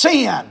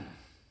sin.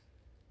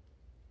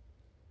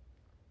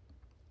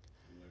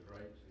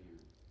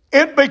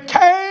 It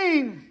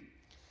became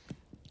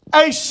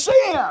a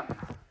sin.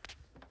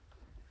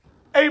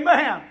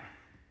 Amen.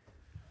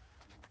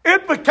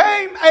 It became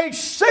became a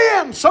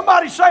sin.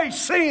 Somebody say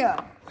sin.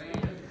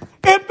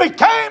 It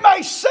became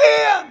a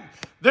sin.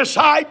 This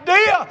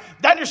idea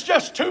that it's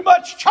just too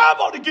much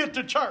trouble to get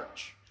to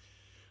church.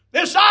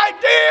 This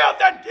idea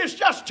that it's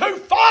just too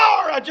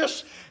far.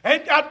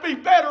 I'd be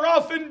better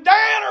off in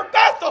Dan or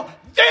Bethel.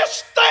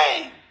 This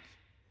thing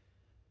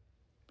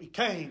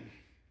became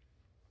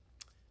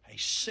a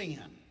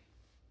sin.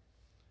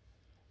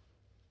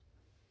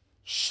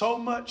 So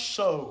much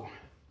so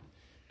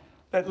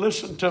that,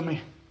 listen to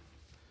me,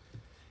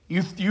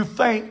 you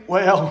think,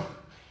 well,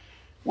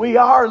 we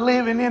are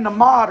living in a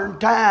modern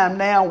time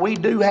now. We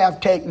do have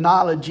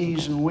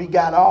technologies and we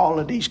got all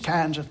of these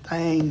kinds of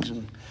things.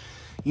 And,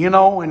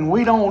 and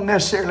we don't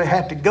necessarily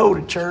have to go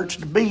to church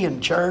to be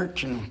in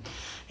church. And,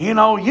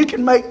 you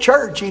can make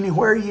church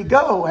anywhere you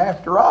go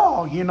after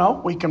all.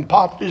 We can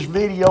pop this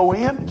video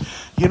in,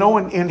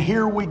 and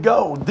here we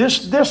go.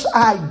 This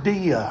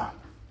idea,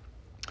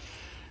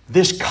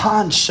 this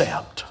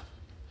concept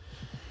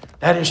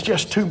that it's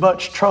just too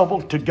much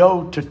trouble to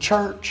go to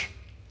church.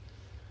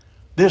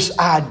 This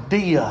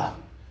idea,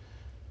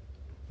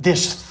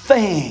 this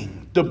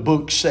thing, the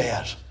book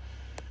says,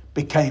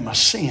 became a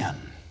sin.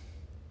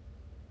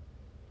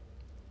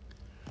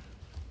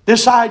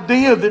 This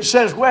idea that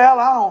says,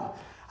 well,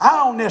 I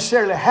don't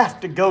necessarily have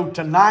to go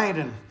tonight,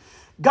 and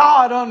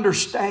God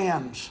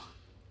understands.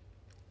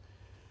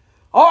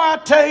 Oh, I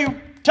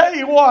tell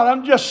you what,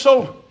 I'm just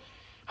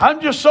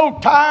so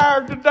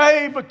tired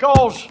today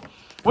because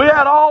we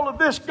had all of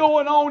this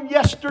going on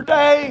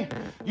yesterday,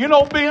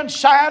 being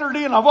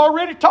Saturday, and I've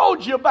already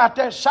told you about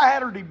that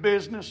Saturday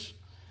business.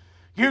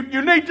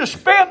 You need to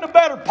spend the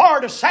better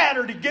part of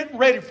Saturday getting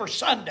ready for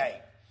Sunday,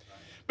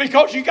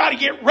 because you got to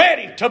get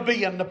ready to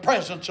be in the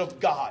presence of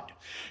God.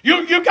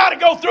 You got to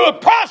go through a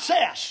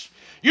process.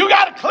 You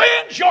got to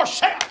cleanse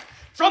yourself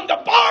from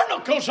the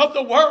barnacles of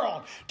the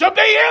world to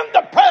be in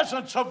the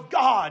presence of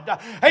God.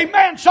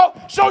 Amen.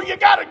 So you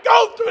got to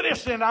go through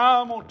this, and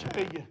I'm going to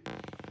tell you,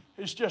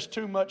 it's just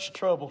too much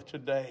trouble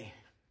today.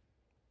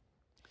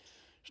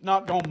 It's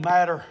not going to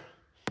matter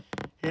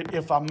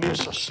if I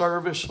miss a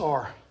service,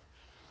 or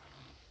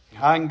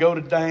I can go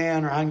to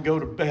Dan or I can go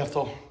to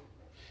Bethel.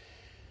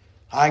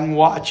 I can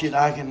watch it.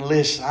 I can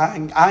listen.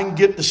 I can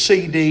get the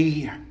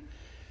CD.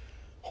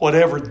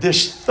 Whatever.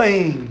 This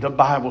thing, the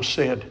Bible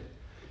said,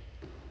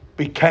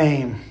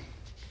 became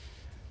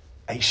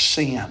a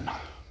sin.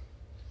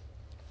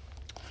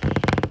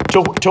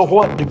 To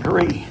what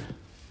degree?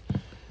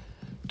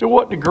 To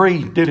what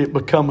degree did it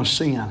become a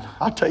sin?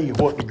 I'll tell you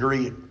what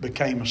degree it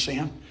became a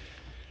sin.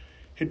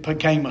 It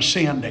became a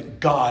sin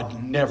that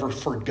God never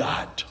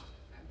forgot.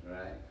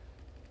 Right.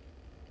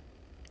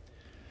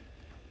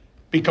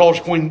 Because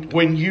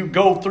when you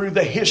go through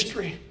the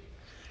history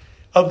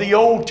of the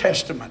Old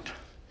Testament,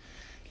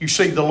 you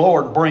see the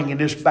Lord bringing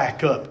this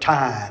back up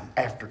time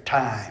after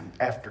time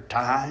after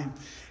time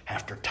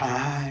after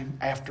time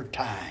after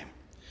time.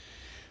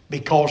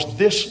 Because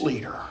this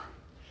leader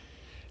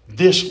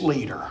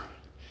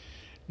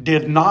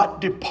did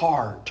not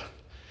depart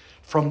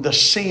from the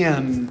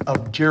sin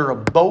of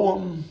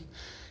Jeroboam,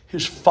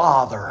 his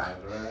father,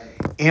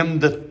 in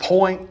the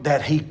point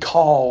that he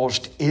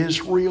caused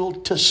Israel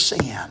to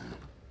sin.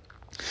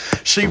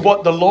 See,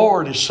 what the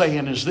Lord is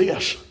saying is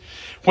this.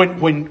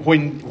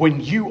 When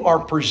you are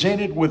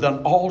presented with an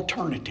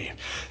alternative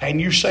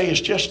and you say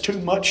it's just too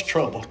much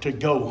trouble to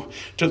go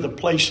to the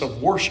place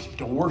of worship,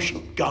 to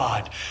worship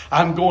God,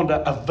 I'm going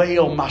to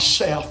avail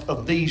myself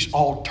of these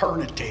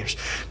alternatives.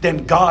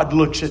 Then God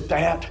looks at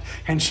that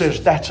and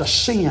says that's a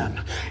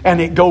sin. And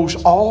it goes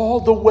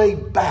all the way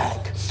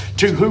back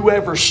to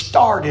whoever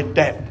started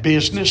that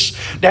business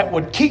that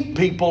would keep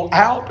people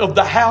out of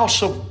the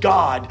house of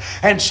God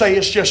and say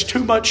it's just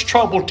too much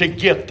trouble to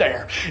get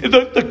there.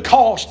 The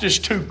cost is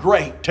too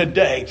great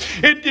today.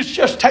 It's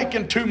just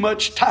taking too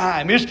much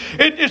time.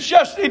 It's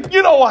just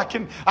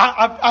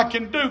I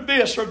can do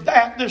this or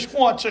that this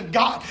once, and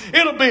God,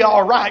 it'll be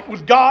all right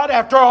with God.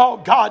 After all,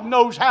 God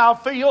knows how I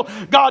feel.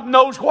 God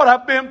knows what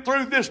I've been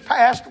through this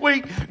past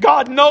week.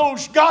 God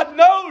knows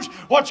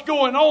what's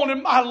going on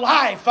in my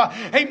life.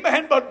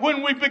 Amen. But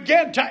when we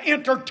begin to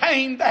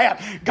entertain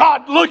that,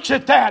 God looks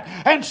at that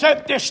and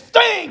said, this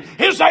thing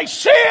is a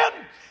sin.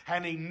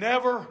 And He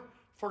never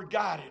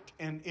forgot it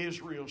in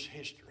Israel's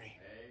history.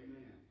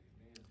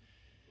 Amen.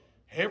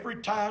 Every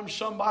time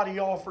somebody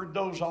offered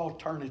those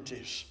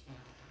alternatives,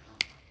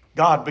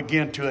 God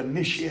began to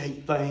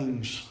initiate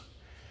things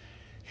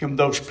in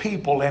those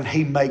people, and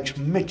He makes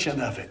mention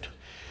of it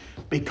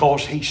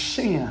because He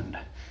sinned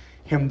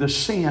him the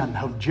sin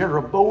of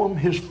Jeroboam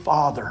his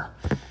father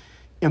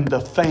in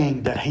the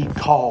thing that he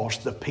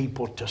caused the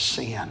people to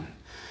sin.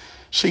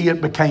 See,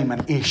 it became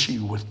an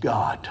issue with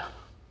God.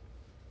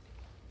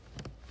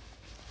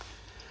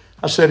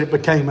 I said it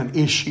became an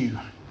issue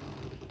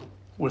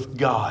with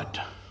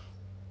God.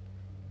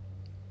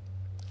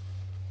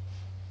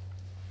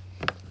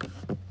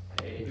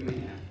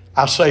 Amen.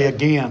 I say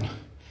again,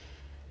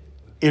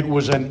 it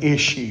was an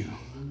issue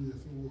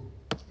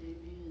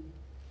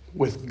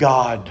with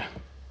God,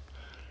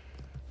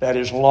 that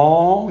as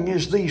long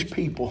as these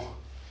people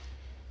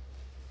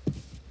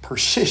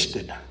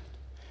persisted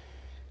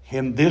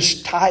in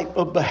this type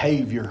of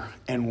behavior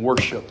and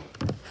worship,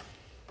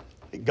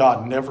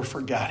 God never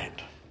forgot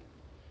it.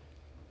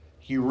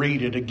 You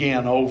read it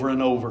again over and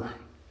over.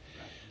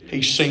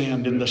 He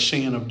sinned in the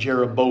sin of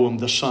Jeroboam,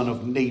 the son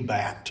of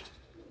Nebat,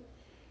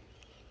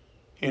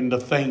 in the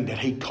thing that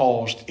he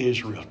caused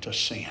Israel to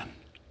sin.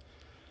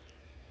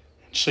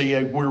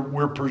 See,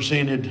 we're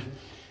presented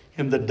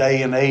in the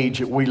day and age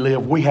that we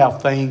live. We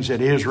have things that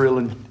Israel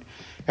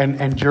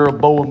and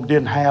Jeroboam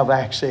didn't have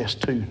access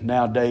to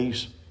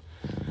nowadays.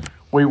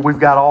 We've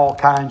got all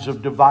kinds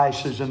of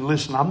devices. And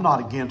listen, I'm not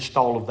against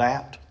all of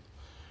that.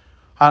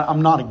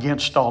 I'm not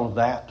against all of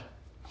that.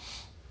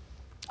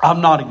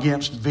 I'm not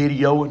against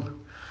videoing.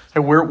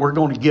 And we're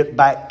going to get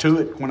back to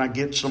it when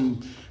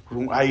I'm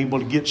able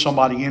to get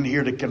somebody in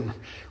here that can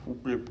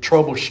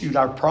troubleshoot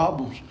our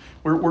problems.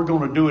 We're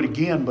going to do it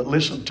again, but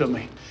listen to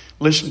me.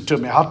 Listen to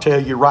me. I'll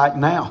tell you right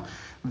now,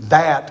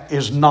 that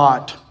is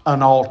not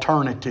an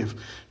alternative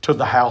to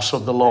the house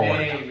of the Lord.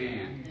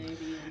 Amen.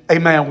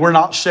 Amen. We're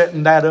not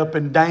setting that up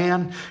in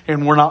Dan,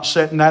 and we're not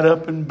setting that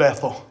up in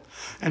Bethel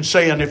and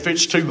saying if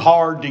it's too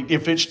hard,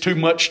 if it's too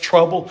much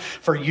trouble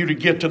for you to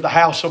get to the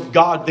house of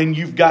God, then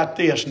you've got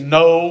this.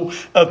 No,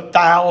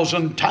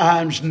 1,000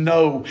 times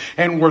no.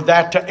 And were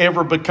that to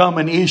ever become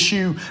an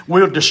issue,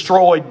 we'll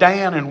destroy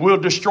Dan and we'll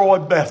destroy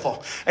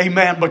Bethel.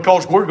 Amen.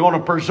 Because we're going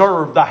to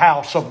preserve the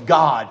house of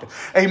God.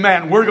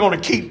 Amen. We're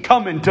going to keep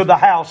coming to the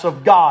house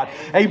of God.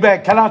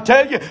 Amen. Can I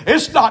tell you,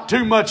 it's not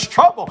too much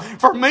trouble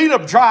for me to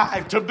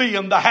drive to be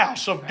in the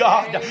house of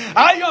God.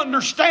 I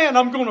understand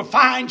I'm going to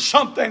find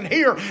something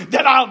here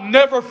that I'll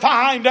never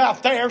find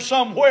out there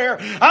somewhere.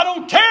 I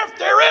don't care if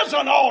there is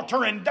an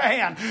altar in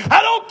Dan.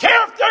 I don't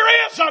care if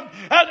there is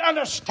an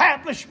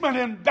establishment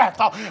in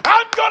Bethel.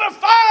 I'm going to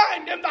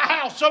find in the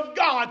house of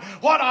God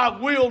what I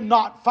will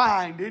not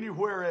find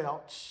anywhere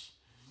else.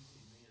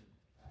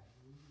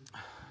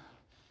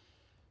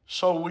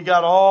 So we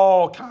got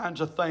all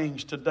kinds of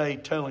things today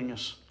telling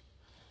us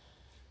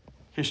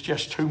it's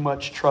just too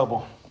much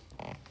trouble.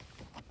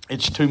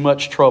 It's too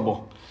much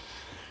trouble.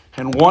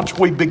 And once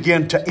we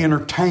begin to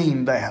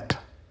entertain that,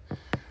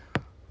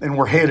 then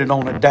we're headed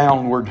on a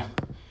downward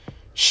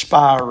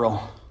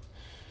spiral.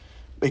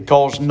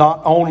 Because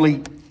not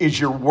only is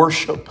your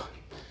worship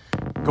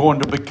going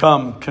to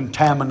become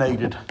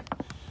contaminated,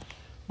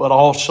 but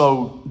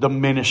also the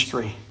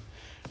ministry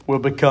will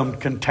become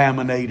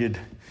contaminated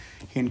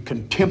and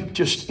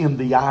contemptuous in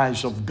the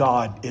eyes of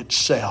God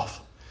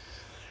itself.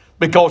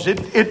 Because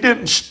it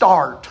didn't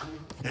start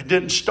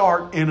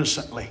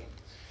innocently.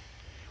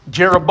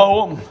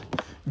 Jeroboam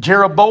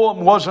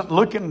wasn't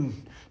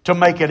looking to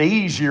make it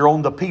easier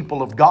on the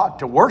people of God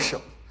to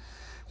worship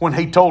when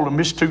he told them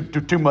it's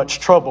too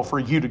much trouble for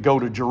you to go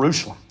to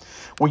Jerusalem.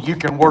 Well, you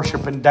can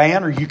worship in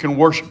Dan or you can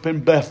worship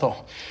in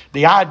Bethel.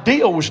 The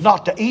idea was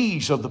not the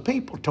ease of the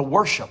people to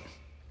worship.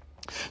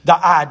 The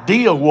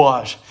idea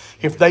was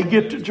if they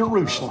get to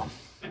Jerusalem,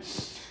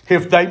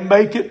 if they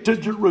make it to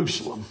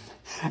Jerusalem,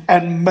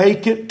 and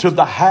make it to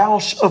the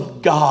house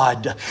of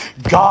God,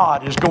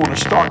 God is going to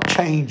start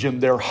changing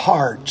their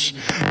hearts.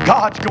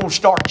 God's going to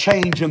start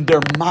changing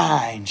their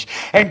minds.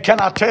 And can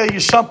I tell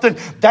you something?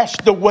 That's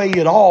the way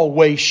it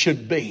always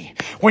should be.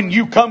 When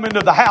you come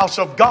into the house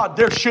of God,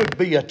 there should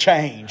be a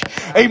change.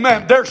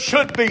 Amen. There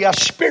should be a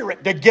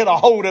spirit to get a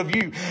hold of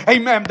you.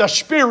 Amen. The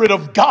Spirit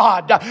of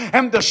God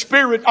and the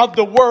Spirit of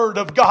the Word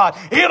of God.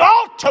 It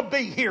ought to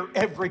be here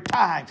every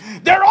time.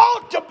 There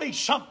ought to be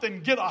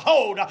something get a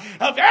hold of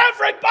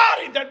everybody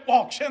that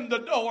walks in the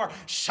door,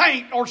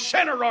 saint or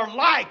sinner or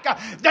like,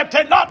 that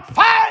they're not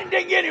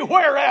finding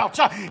anywhere else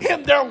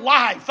in their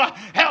life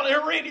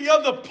or any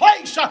other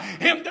place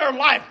in their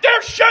life.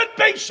 There should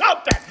be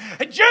something.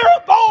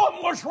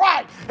 Jeroboam was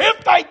right.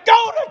 If they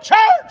go to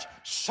church,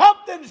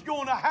 something's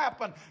going to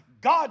happen.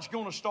 God's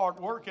going to start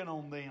working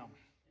on them.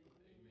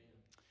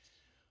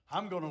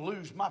 I'm going to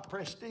lose my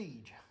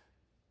prestige.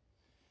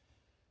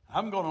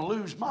 I'm going to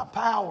lose my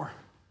power.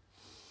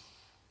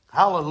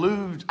 I'll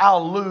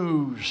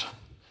lose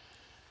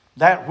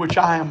that which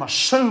I am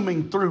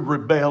assuming through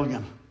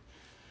rebellion.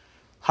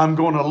 I'm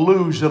going to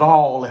lose it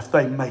all if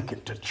they make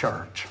it to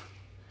church.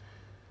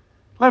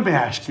 Let me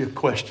ask you a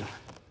question.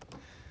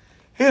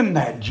 Isn't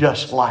that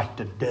just like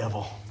the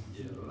devil?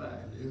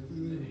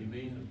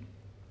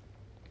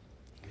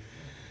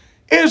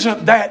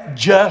 Isn't that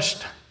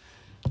just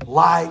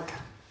like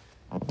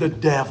the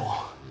devil?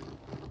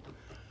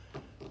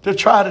 To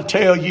try to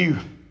tell you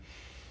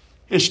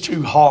it's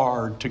too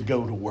hard to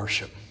go to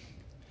worship.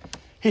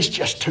 It's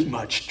just too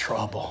much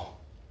trouble.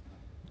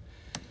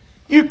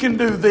 You can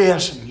do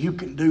this and you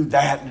can do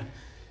that.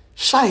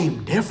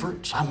 Same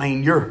difference. I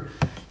mean,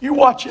 you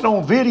watch it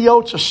on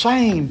video, it's the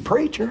same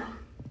preacher.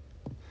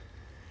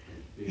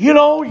 You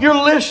know, you're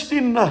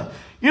listening to,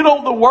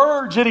 the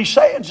words that he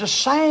said. It's the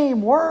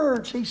same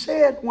words he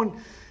said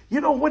when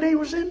he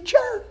was in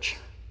church.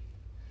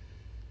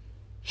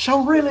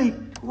 So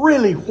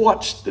really,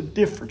 what's the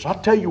difference?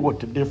 I'll tell you what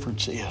the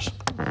difference is.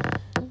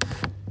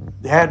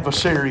 The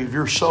adversary of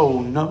your soul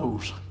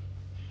knows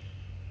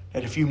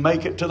that if you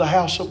make it to the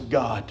house of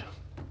God,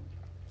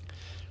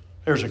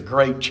 there's a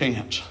great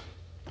chance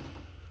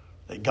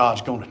that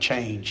God's going to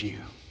change you.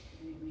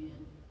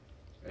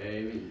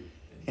 Amen.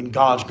 And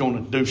God's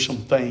going to do some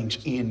things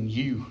in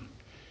you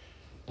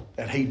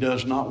that He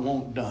does not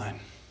want done.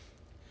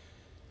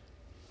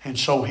 And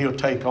so He'll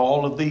take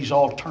all of these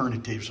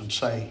alternatives and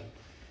say,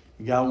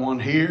 you got one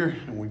here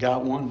and we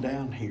got one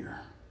down here.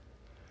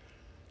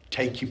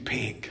 Take your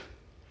pick.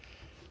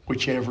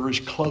 Whichever is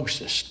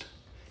closest,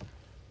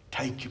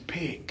 take your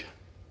pick.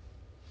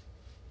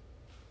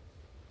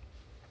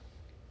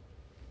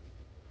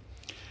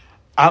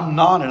 I'm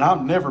not, and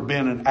I've never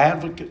been an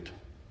advocate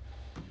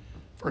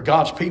for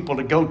God's people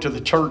to go to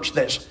the church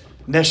that's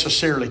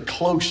necessarily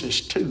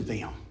closest to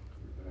them.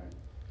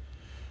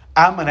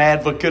 I'm an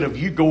advocate of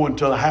you going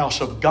to the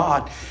house of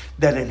God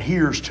that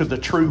adheres to the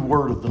true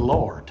word of the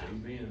Lord.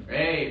 Amen.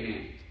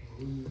 Amen.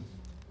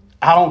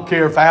 I don't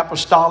care if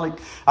apostolic.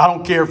 I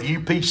don't care if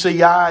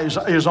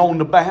UPCI is on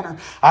the banner.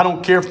 I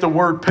don't care if the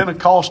word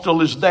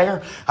Pentecostal is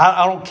there.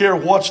 I don't care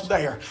what's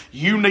there.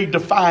 You need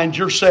to find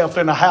yourself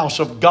in a house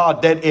of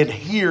God that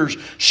adheres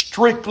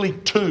strictly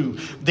to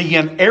the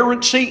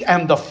inerrancy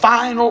and the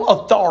final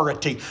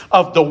authority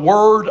of the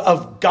Word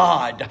of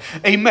God.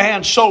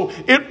 Amen. So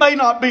it may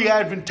not be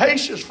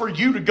advantageous for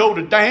you to go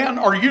to Dan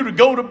or you to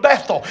go to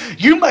Bethel.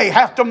 You may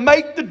have to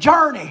make the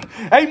journey.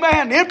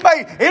 Amen.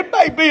 It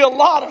may be a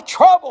lot of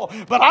trouble.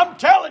 But I'm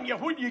telling you,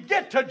 when you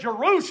get to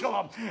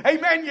Jerusalem,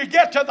 amen, you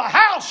get to the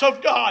house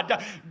of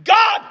God,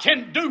 God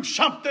can do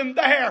something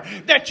there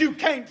that you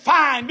can't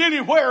find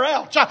anywhere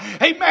else.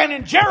 Amen.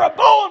 And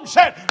Jeroboam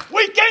said,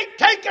 we can't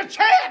take a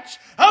chance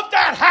of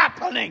that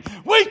happening.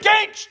 We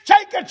can't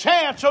take a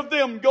chance of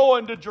them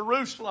going to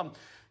Jerusalem,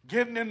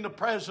 getting in the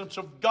presence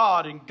of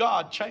God and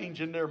God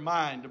changing their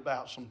mind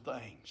about some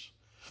things.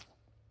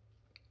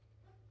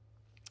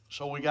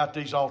 So we got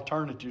these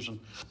alternatives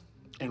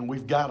and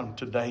we've got them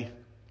today.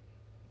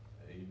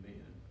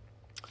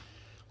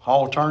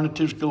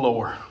 Alternatives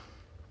galore.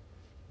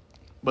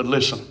 But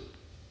listen,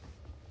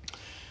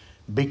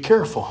 be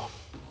careful.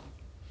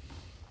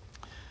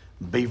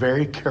 Be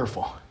very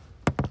careful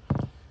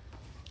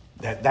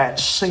that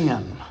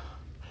sin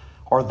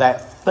or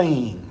that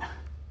thing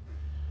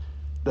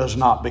does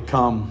not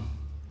become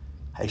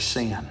a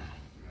sin.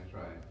 That's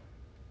right.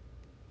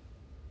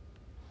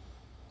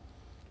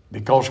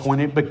 Because when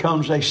it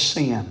becomes a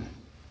sin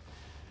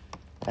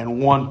and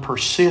one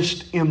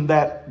persists in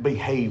that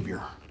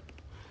behavior,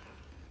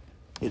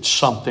 it's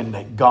something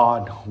that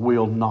God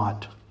will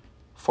not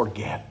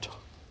forget.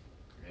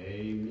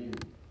 Amen.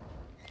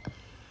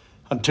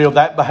 Until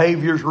that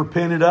behavior is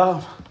repented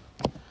of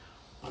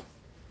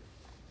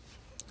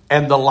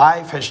and the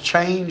life has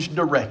changed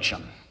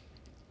direction,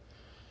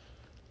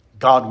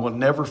 God will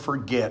never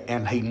forget,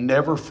 and He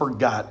never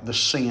forgot the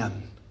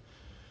sin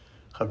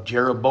of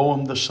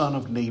Jeroboam the son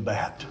of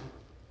Nebat.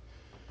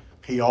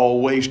 He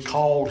always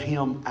called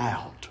him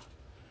out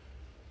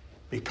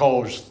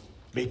because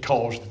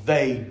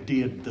they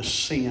did the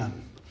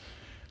sin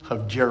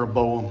of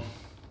Jeroboam,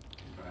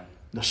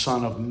 the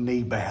son of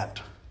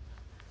Nebat.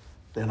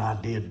 Then I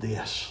did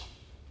this.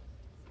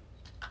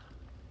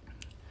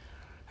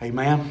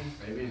 Amen?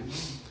 Amen.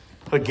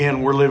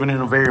 Again, we're living in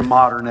a very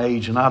modern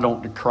age, and I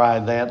don't decry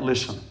that.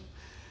 Listen,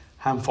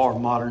 I'm for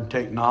modern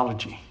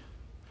technology.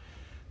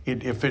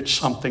 If it's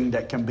something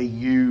that can be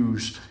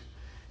used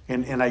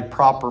in a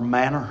proper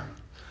manner.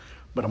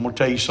 But I'm going to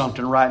tell you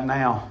something right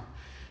now.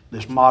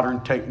 This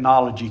modern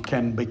technology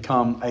can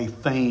become a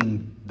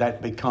thing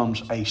that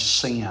becomes a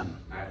sin.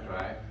 That's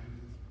right.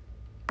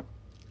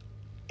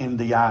 In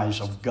the eyes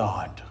of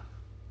God.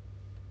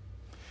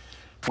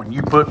 When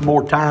you put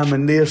more time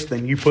in this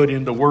than you put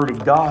in the Word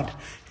of God,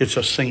 it's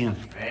a sin.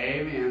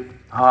 Amen.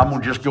 I'm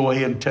going to just go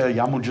ahead and tell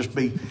you. I'm going to just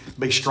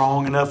be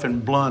strong enough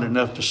and blunt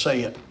enough to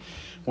say it.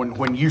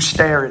 When you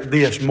stare at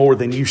this more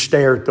than you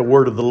stare at the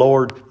Word of the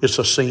Lord, it's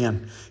a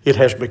sin. It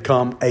has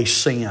become a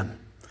sin.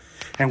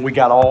 And we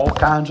got all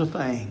kinds of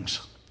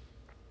things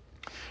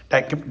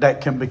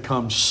that can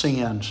become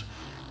sins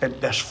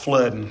that's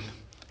flooding,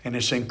 and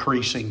it's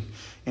increasing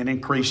and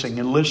increasing.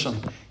 And listen,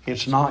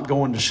 it's not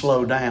going to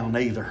slow down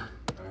either.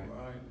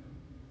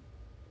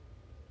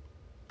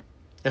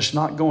 It's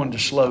not going to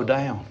slow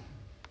down.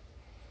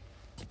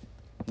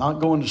 Not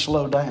going to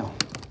slow down.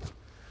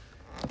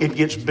 It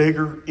gets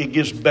bigger, it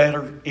gets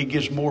better, it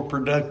gets more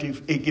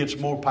productive, it gets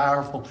more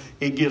powerful,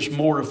 it gets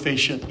more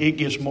efficient, it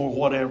gets more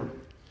whatever.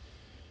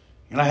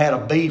 And I had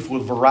a beef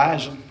with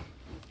Verizon.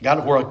 Got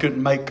it where I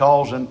couldn't make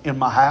calls in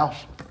my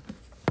house.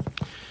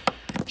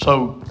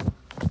 So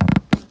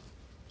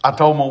I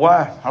told my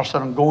wife, I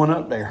said, I'm going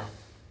up there.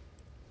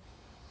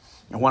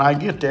 And when I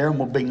get there, I'm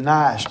going to be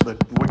nice, but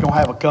we're going to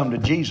have a come to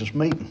Jesus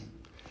meeting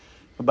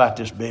about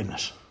this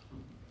business.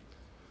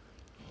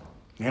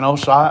 You know,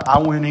 so I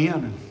went in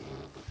and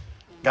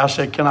guy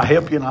said, can I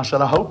help you? And I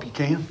said, I hope you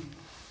can.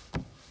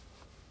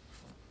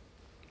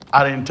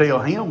 I didn't tell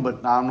him,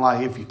 but I'm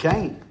like, if you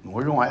can't,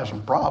 we're going to have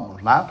some problems.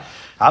 And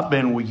I've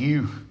been with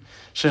you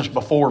since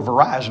before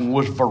Verizon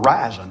was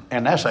Verizon,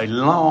 and that's a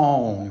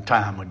long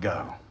time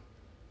ago.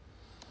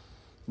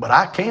 But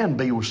I can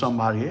be with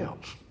somebody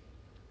else.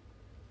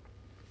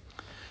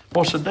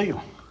 What's the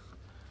deal?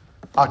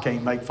 I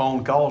can't make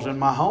phone calls in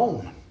my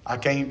home. I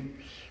can't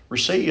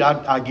receive.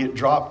 I get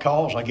dropped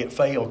calls. I get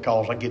failed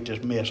calls. I get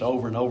this mess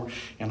over and over.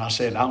 And I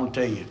said, I'm going to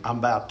tell you, I'm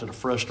about to the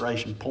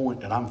frustration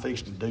point that I'm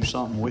fixing to do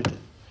something with it.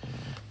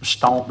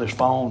 Stomp this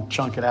phone,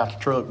 chunk it out the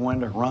truck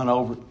window, run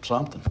over it,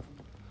 something.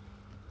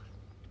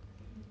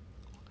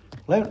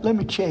 Let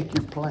me check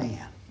your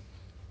plan.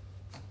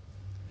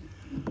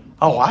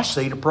 Oh, I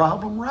see the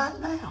problem right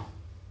now.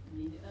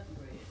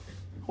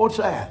 What's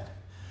that?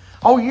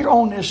 Oh, you're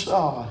on this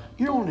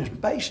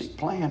basic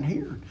plan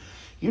here.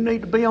 You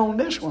need to be on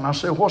this one. I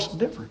said, what's the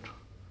difference?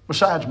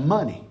 Besides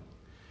money.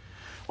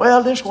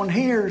 Well, this one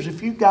here is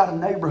if you've got a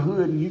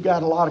neighborhood and you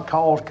got a lot of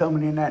calls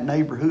coming in that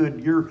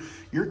neighborhood,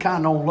 you're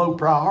kind of on low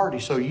priority,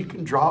 so you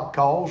can drop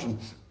calls and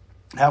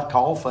have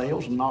call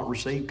fails and not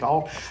receive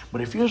calls.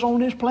 But if you're on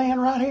this plan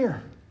right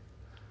here,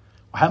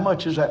 how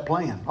much is that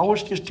plan? Oh,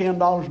 it's just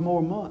 $10 more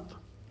a month.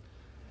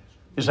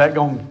 Is that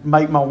going to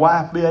make my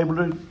wife be able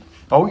to?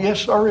 Oh,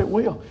 yes, sir, it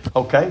will.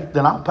 Okay,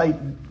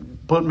 then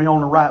put me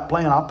on the right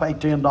plan. I'll pay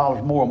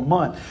 $10 more a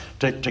month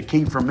to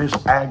keep from this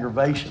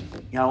aggravation.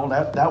 You know,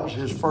 that was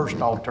his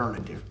first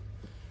alternative.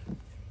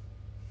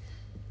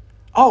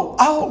 Oh,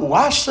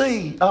 I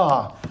see.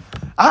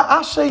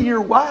 I see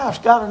your wife's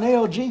got an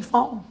LG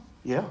phone.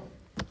 Yeah.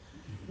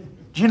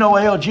 Do you know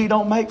LG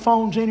don't make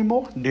phones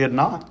anymore? Did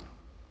not.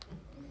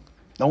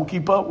 Don't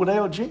keep up with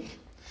LG.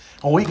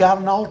 Oh, we got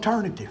an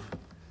alternative.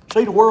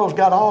 See, the world's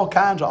got all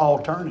kinds of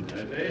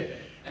alternatives.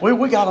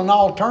 We got an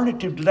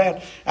alternative to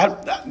that.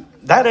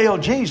 That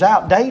LG's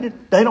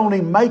outdated. They don't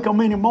even make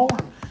them anymore.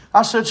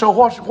 I said, so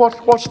what's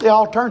the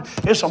alternative?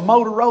 It's a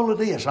Motorola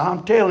this.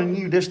 I'm telling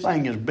you, this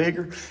thing is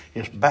bigger,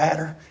 it's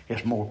better,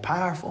 it's more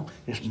powerful,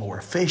 it's more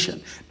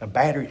efficient. The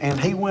battery, and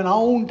he went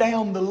on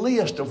down the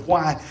list of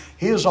why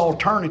his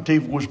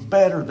alternative was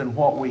better than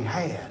what we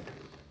had.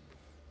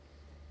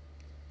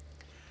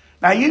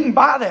 Now you can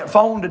buy that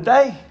phone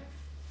today,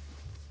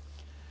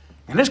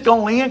 and it's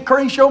going to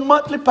increase your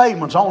monthly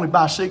payments only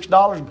by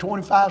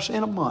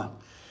 $6.25 a month.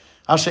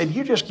 I said,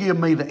 you just give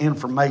me the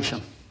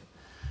information.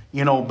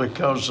 You know,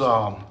 because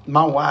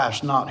my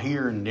wife's not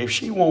here, and if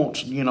she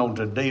wants, you know,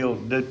 to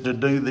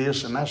do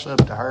this, and that's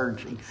up to her. And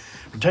she,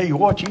 I'll tell you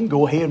what, you can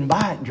go ahead and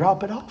buy it and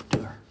drop it off to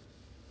her.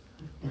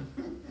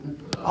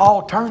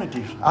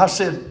 Alternatives. I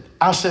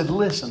said,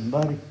 listen,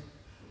 buddy,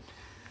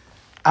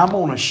 I'm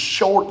on a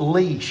short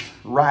leash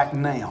right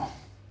now.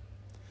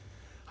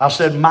 I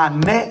said, my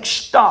next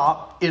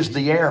stop is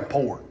the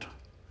airport.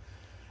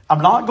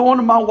 I'm not going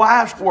to my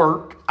wife's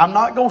work. I'm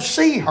not going to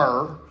see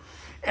her,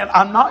 and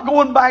I'm not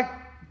going back.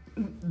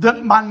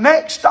 My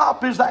next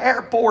stop is the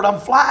airport. I'm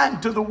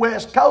flying to the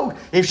West Coast.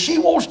 If she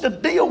wants to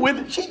deal with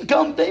it, she can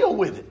come deal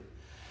with it.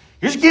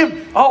 Just can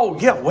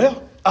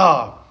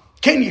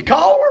you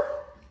call her?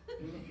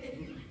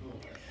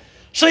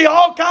 See,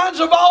 all kinds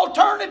of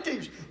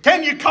alternatives.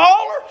 Can you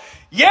call her?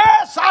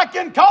 Yes, I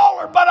can call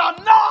her, but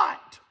I'm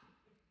not.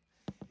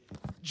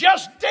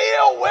 Just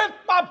deal with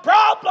my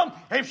problem.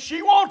 If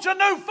she wants a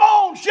new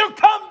phone, she'll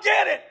come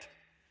get it.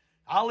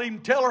 I'll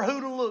even tell her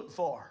who to look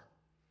for.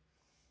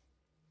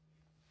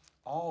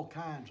 All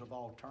kinds of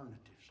alternatives.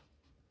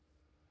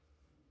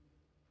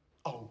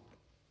 Oh,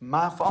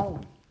 my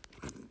phone.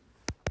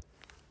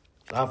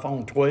 It's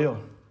iPhone 12.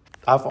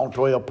 iPhone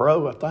 12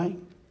 Pro, I think.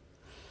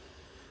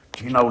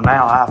 But you know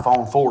now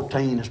iPhone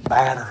 14 is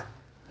better.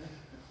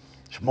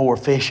 It's more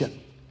efficient.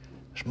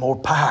 It's more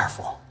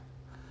powerful.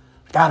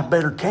 It's got a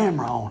better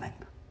camera on it.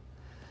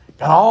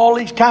 Got all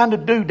these kind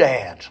of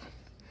doodads.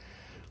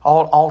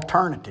 All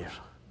alternatives.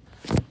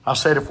 I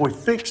said, if we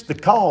fix the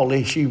call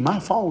issue, my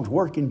phone's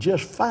working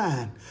just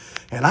fine.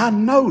 And I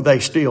know they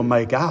still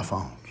make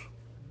iPhones.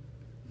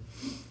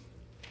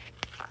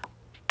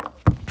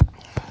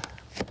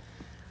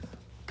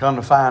 Come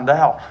to find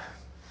out,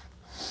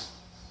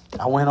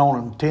 I went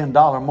on a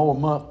 $10 more a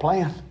month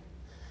plan,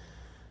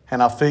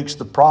 and I fixed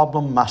the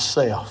problem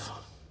myself.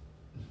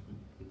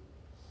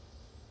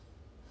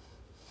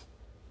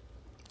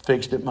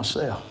 Fixed it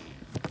myself.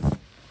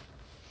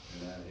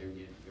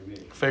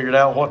 Figured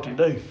out what to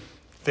do.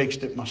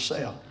 Fixed it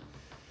myself.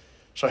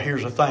 So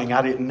here's the thing.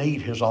 I didn't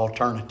need his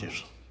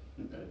alternatives.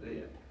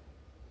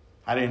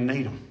 I didn't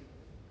need them.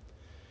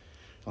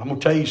 I'm going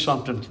to tell you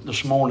something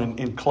this morning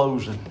in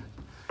closing.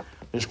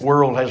 This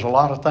world has a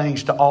lot of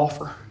things to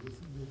offer.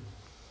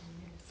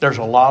 There's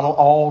a lot of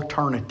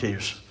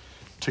alternatives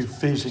to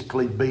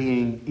physically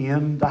being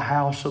in the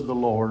house of the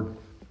Lord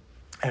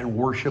and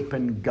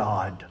worshiping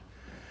God.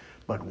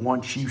 But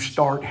once you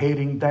start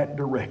heading that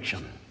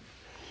direction,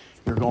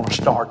 you're going to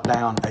start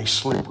down a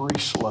slippery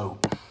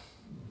slope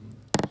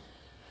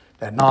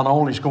that not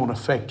only is going to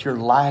affect your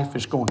life,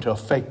 it's going to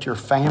affect your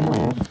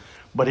family,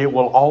 but it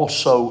will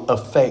also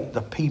affect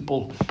the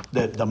people,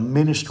 that the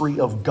ministry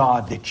of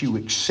God that you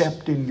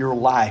accept in your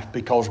life.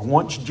 Because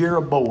once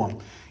Jeroboam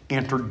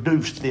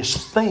introduced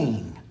this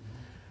thing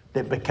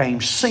that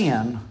became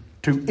sin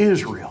to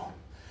Israel,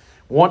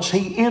 once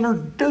he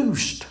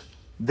introduced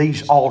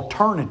these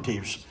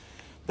alternatives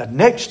The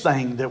next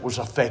thing that was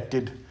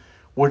affected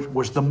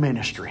was the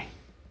ministry.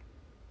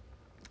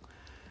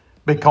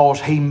 Because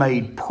he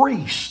made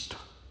priests,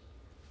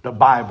 the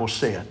Bible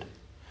said,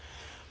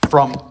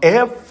 from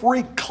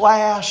every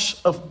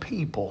class of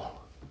people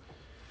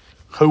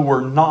who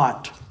were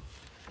not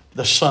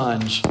the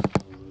sons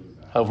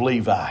of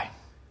Levi.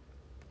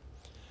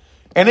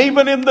 And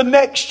even in the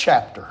next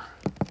chapter,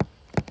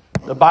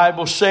 the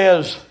Bible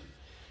says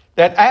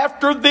that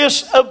after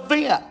this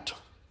event,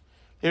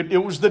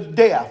 it was the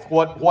death.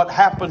 What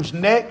happens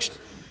next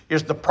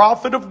is the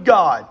prophet of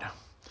God.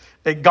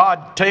 That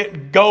God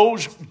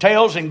goes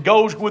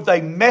with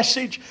a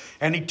message,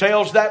 and he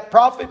tells that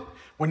prophet,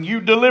 when you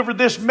deliver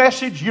this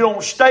message, you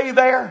don't stay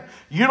there,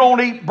 you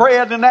don't eat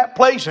bread in that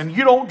place, and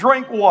you don't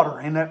drink water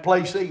in that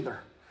place either.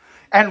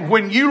 And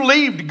when you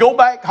leave to go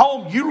back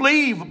home, you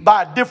leave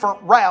by a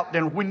different route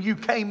than when you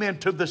came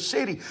into the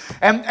city.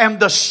 And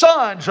the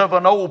sons of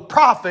an old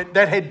prophet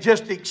that had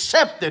just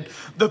accepted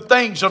the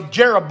things of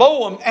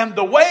Jeroboam and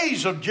the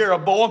ways of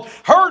Jeroboam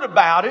heard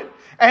about it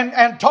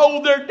and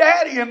told their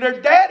daddy. And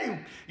their daddy,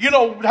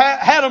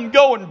 had them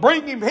go and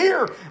bring him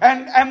here.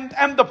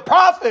 And the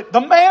prophet,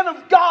 the man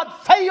of God,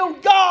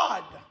 failed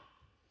God.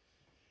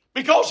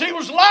 Because he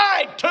was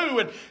lied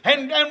to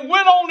and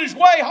went on his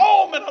way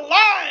home, and a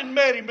lion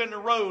met him in the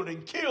road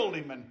and killed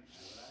him.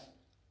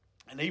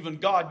 And even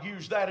God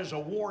used that as a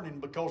warning,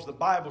 because the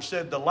Bible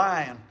said the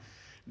lion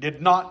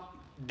did not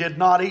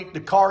eat the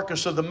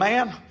carcass of the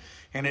man,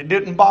 and it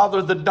didn't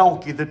bother the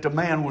donkey that the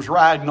man was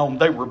riding on.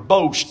 They were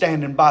both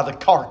standing by the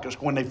carcass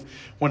when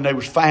they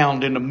was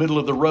found in the middle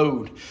of the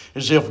road,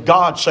 as if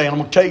God saying, I'm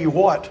going to tell you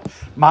what,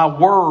 my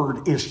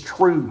word is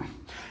true.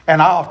 And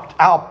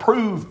I'll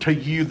prove to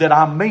you that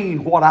I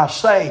mean what I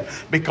say,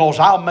 because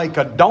I'll make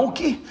a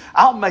donkey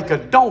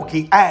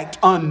act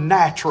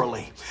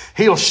unnaturally.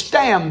 He'll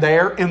stand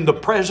there in the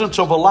presence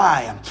of a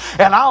lion.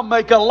 And I'll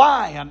make a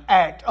lion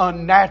act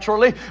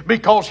unnaturally,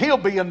 because he'll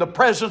be in the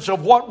presence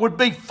of what would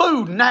be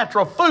food,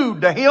 natural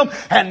food to him,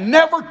 and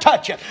never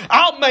touch it.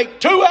 I'll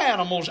make two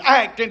animals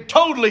acting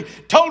totally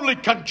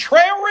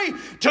contrary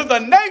to the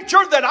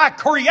nature that I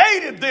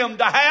created them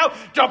to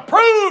have, to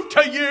prove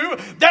to you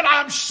that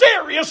I'm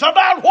serious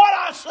about what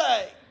I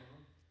say.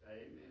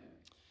 Amen.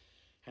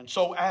 And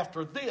so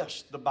after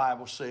this, the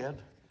Bible said,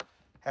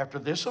 after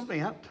this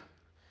event,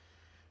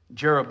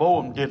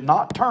 Jeroboam did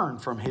not turn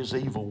from his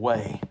evil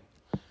way.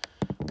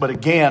 But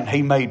again,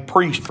 he made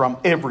priests from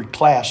every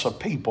class of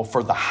people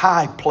for the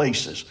high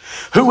places.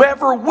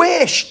 Whoever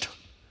wished,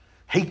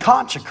 he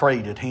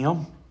consecrated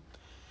him.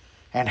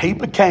 And he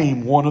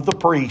became one of the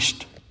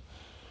priests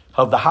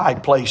of the high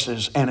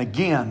places. And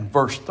again,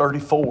 verse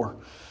 34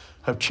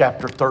 of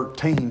chapter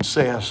 13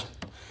 says,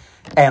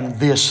 and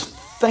this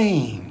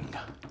thing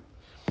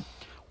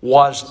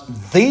was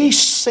the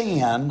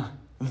sin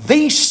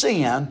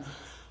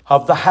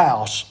of the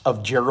house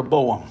of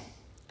Jeroboam,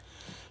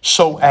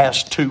 so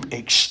as to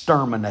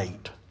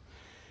exterminate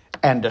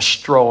and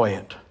destroy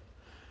it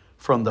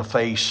from the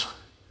face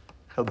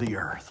of the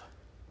earth.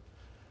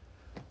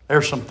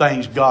 There's some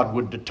things God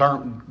would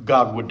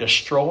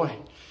destroy.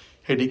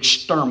 He'd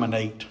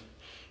exterminate,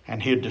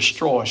 and he'd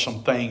destroy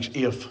some things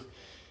if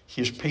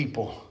his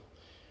people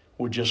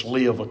would just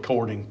live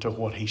according to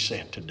what he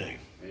said to do.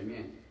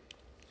 Amen.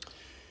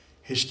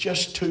 It's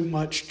just too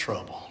much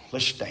trouble.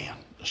 Let's stand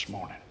this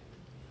morning.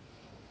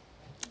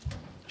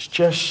 It's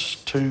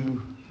just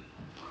too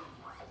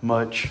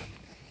much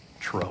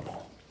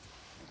trouble.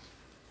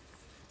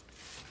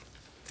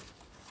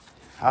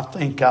 I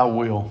think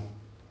I'll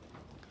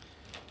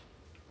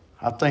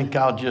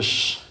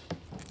just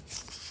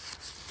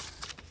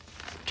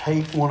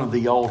take one of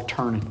the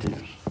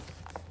alternatives.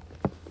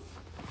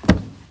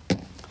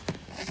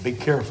 Be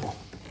careful.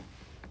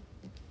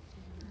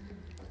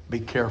 Be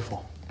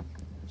careful.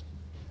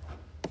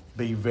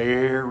 Be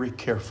very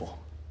careful.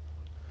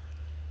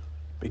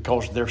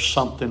 Because there's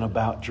something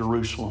about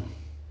Jerusalem.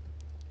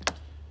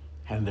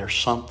 And there's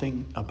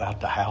something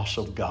about the house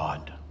of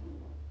God.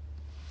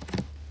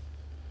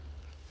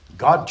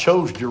 God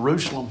chose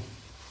Jerusalem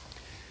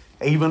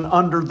even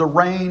under the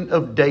reign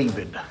of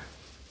David.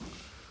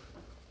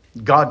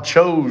 God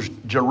chose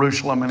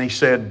Jerusalem, and he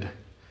said,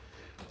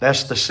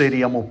 that's the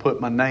city I'm going to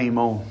put my name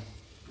on.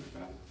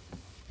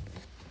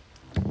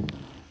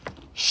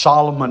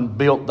 Solomon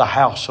built the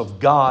house of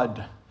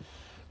God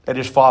that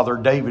his father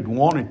David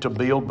wanted to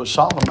build, but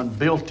Solomon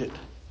built it.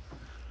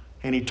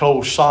 And he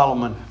told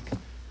Solomon,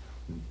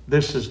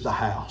 this is the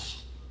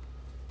house.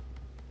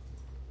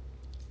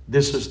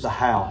 This is the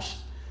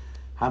house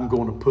I'm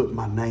going to put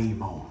my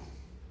name on.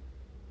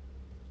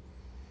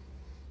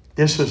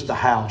 This is the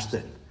house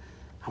that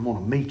I'm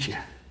going to meet you.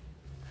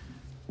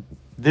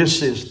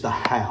 This is the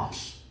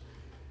house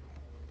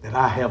that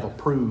I have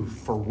approved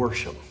for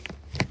worship.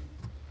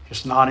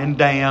 It's not in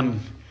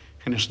Dan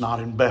and it's not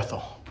in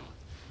Bethel.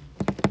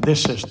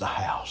 This is the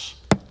house.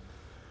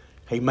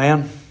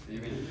 Amen?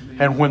 Amen.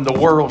 And when the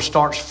world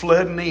starts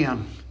flooding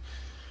in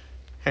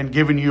and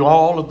giving you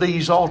all of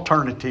these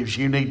alternatives,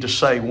 you need to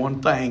say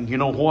one thing. You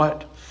know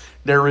what?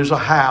 There is a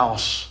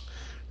house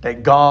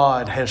that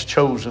God has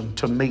chosen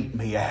to meet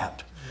me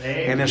at.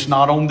 Amen. And it's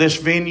not on this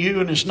venue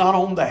and it's not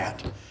on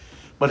that,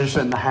 but it's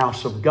in the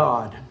house of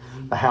God.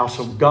 The house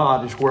of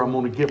God is where I'm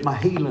going to get my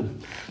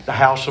healing. The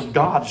house of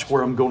God is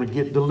where I'm going to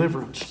get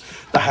deliverance.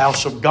 The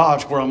house of God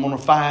is where I'm going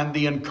to find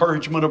the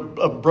encouragement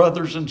of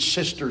brothers and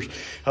sisters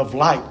of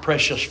like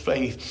precious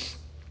faith.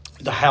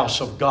 The house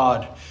of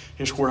God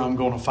is where I'm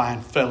going to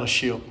find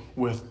fellowship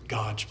with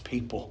God's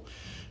people.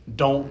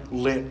 Don't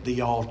let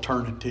the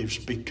alternatives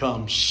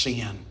become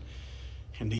sin.